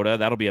Minnesota.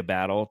 That'll be a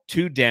battle.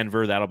 To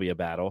Denver. That'll be a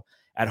battle.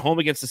 At home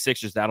against the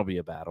Sixers. That'll be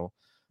a battle.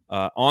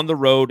 On the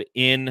road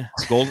in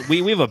Golden.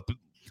 We have a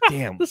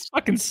damn. This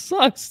fucking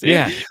sucks, dude.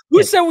 Yeah.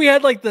 Who said we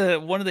had like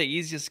one of the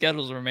easiest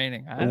schedules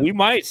remaining? We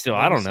might still.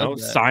 I don't know.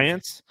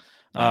 Science.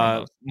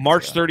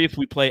 March 30th,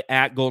 we play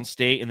at Golden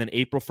State, and then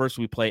April 1st,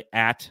 we play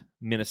at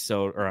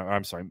Minnesota, or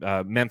I'm sorry,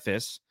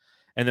 Memphis,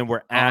 and then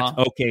we're at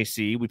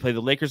OKC. We play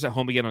the Lakers at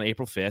home again on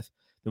April 5th.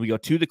 Then we go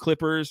to the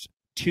Clippers,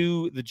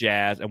 to the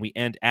Jazz, and we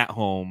end at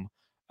home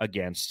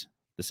against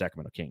the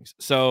Sacramento Kings.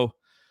 So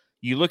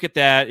you look at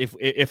that.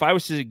 If I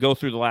was to go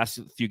through the last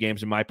few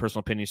games, in my personal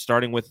opinion,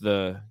 starting with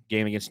the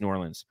game against New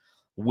Orleans,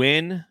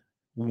 win.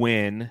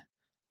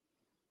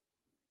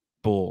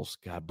 Bulls.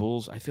 God,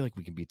 Bulls. I feel like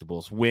we can beat the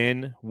Bulls.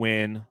 Win,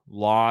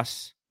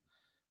 loss.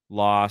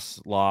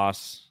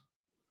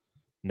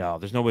 No,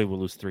 there's no way we'll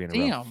lose 3 in a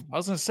row. Damn, I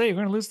was going to say, we're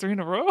going to lose 3 in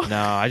a row?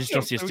 No, I just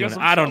don't see us doing it.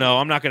 I don't know.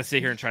 I'm not going to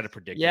sit here and try to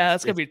predict. Yeah,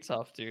 that's going to be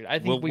tough, dude. I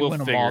think we'll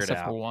win them all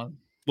except for one.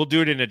 We'll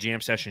do it in a jam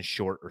session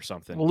short or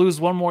something. We'll lose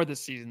one more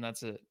this season.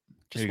 That's it.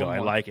 There you go. I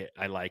like it.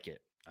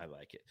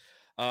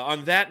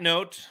 On that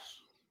note,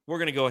 we're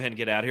going to go ahead and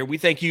get out of here. We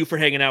thank you for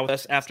hanging out with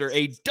us after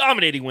a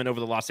dominating win over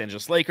the Los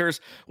Angeles Lakers.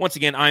 Once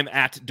again, I'm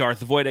at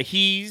Darth Voida.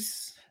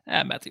 He's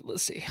at Matthew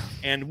Lissy.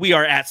 And we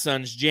are at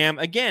Suns Jam.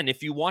 Again,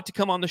 if you want to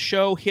come on the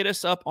show, hit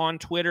us up on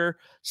Twitter,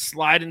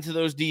 slide into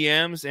those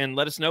DMs, and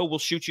let us know. We'll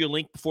shoot you a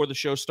link before the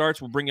show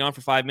starts. We'll bring you on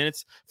for 5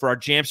 minutes for our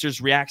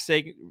Jamsters React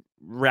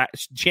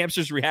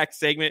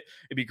segment.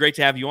 It'd be great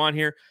to have you on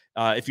here.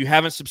 If you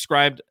haven't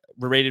subscribed,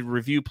 rated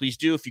review, please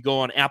do. If you go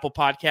on Apple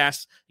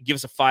Podcasts, give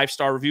us a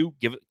 5-star review,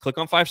 click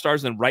on 5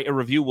 stars, then write a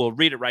review. We'll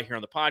read it right here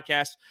on the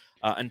podcast.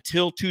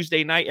 Until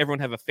Tuesday night, everyone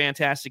have a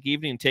fantastic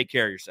evening and take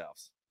care of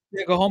yourselves.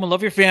 Yeah, go home and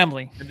love your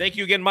family. And thank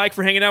you again, Mike,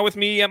 for hanging out with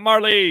me at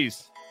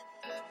Marley's.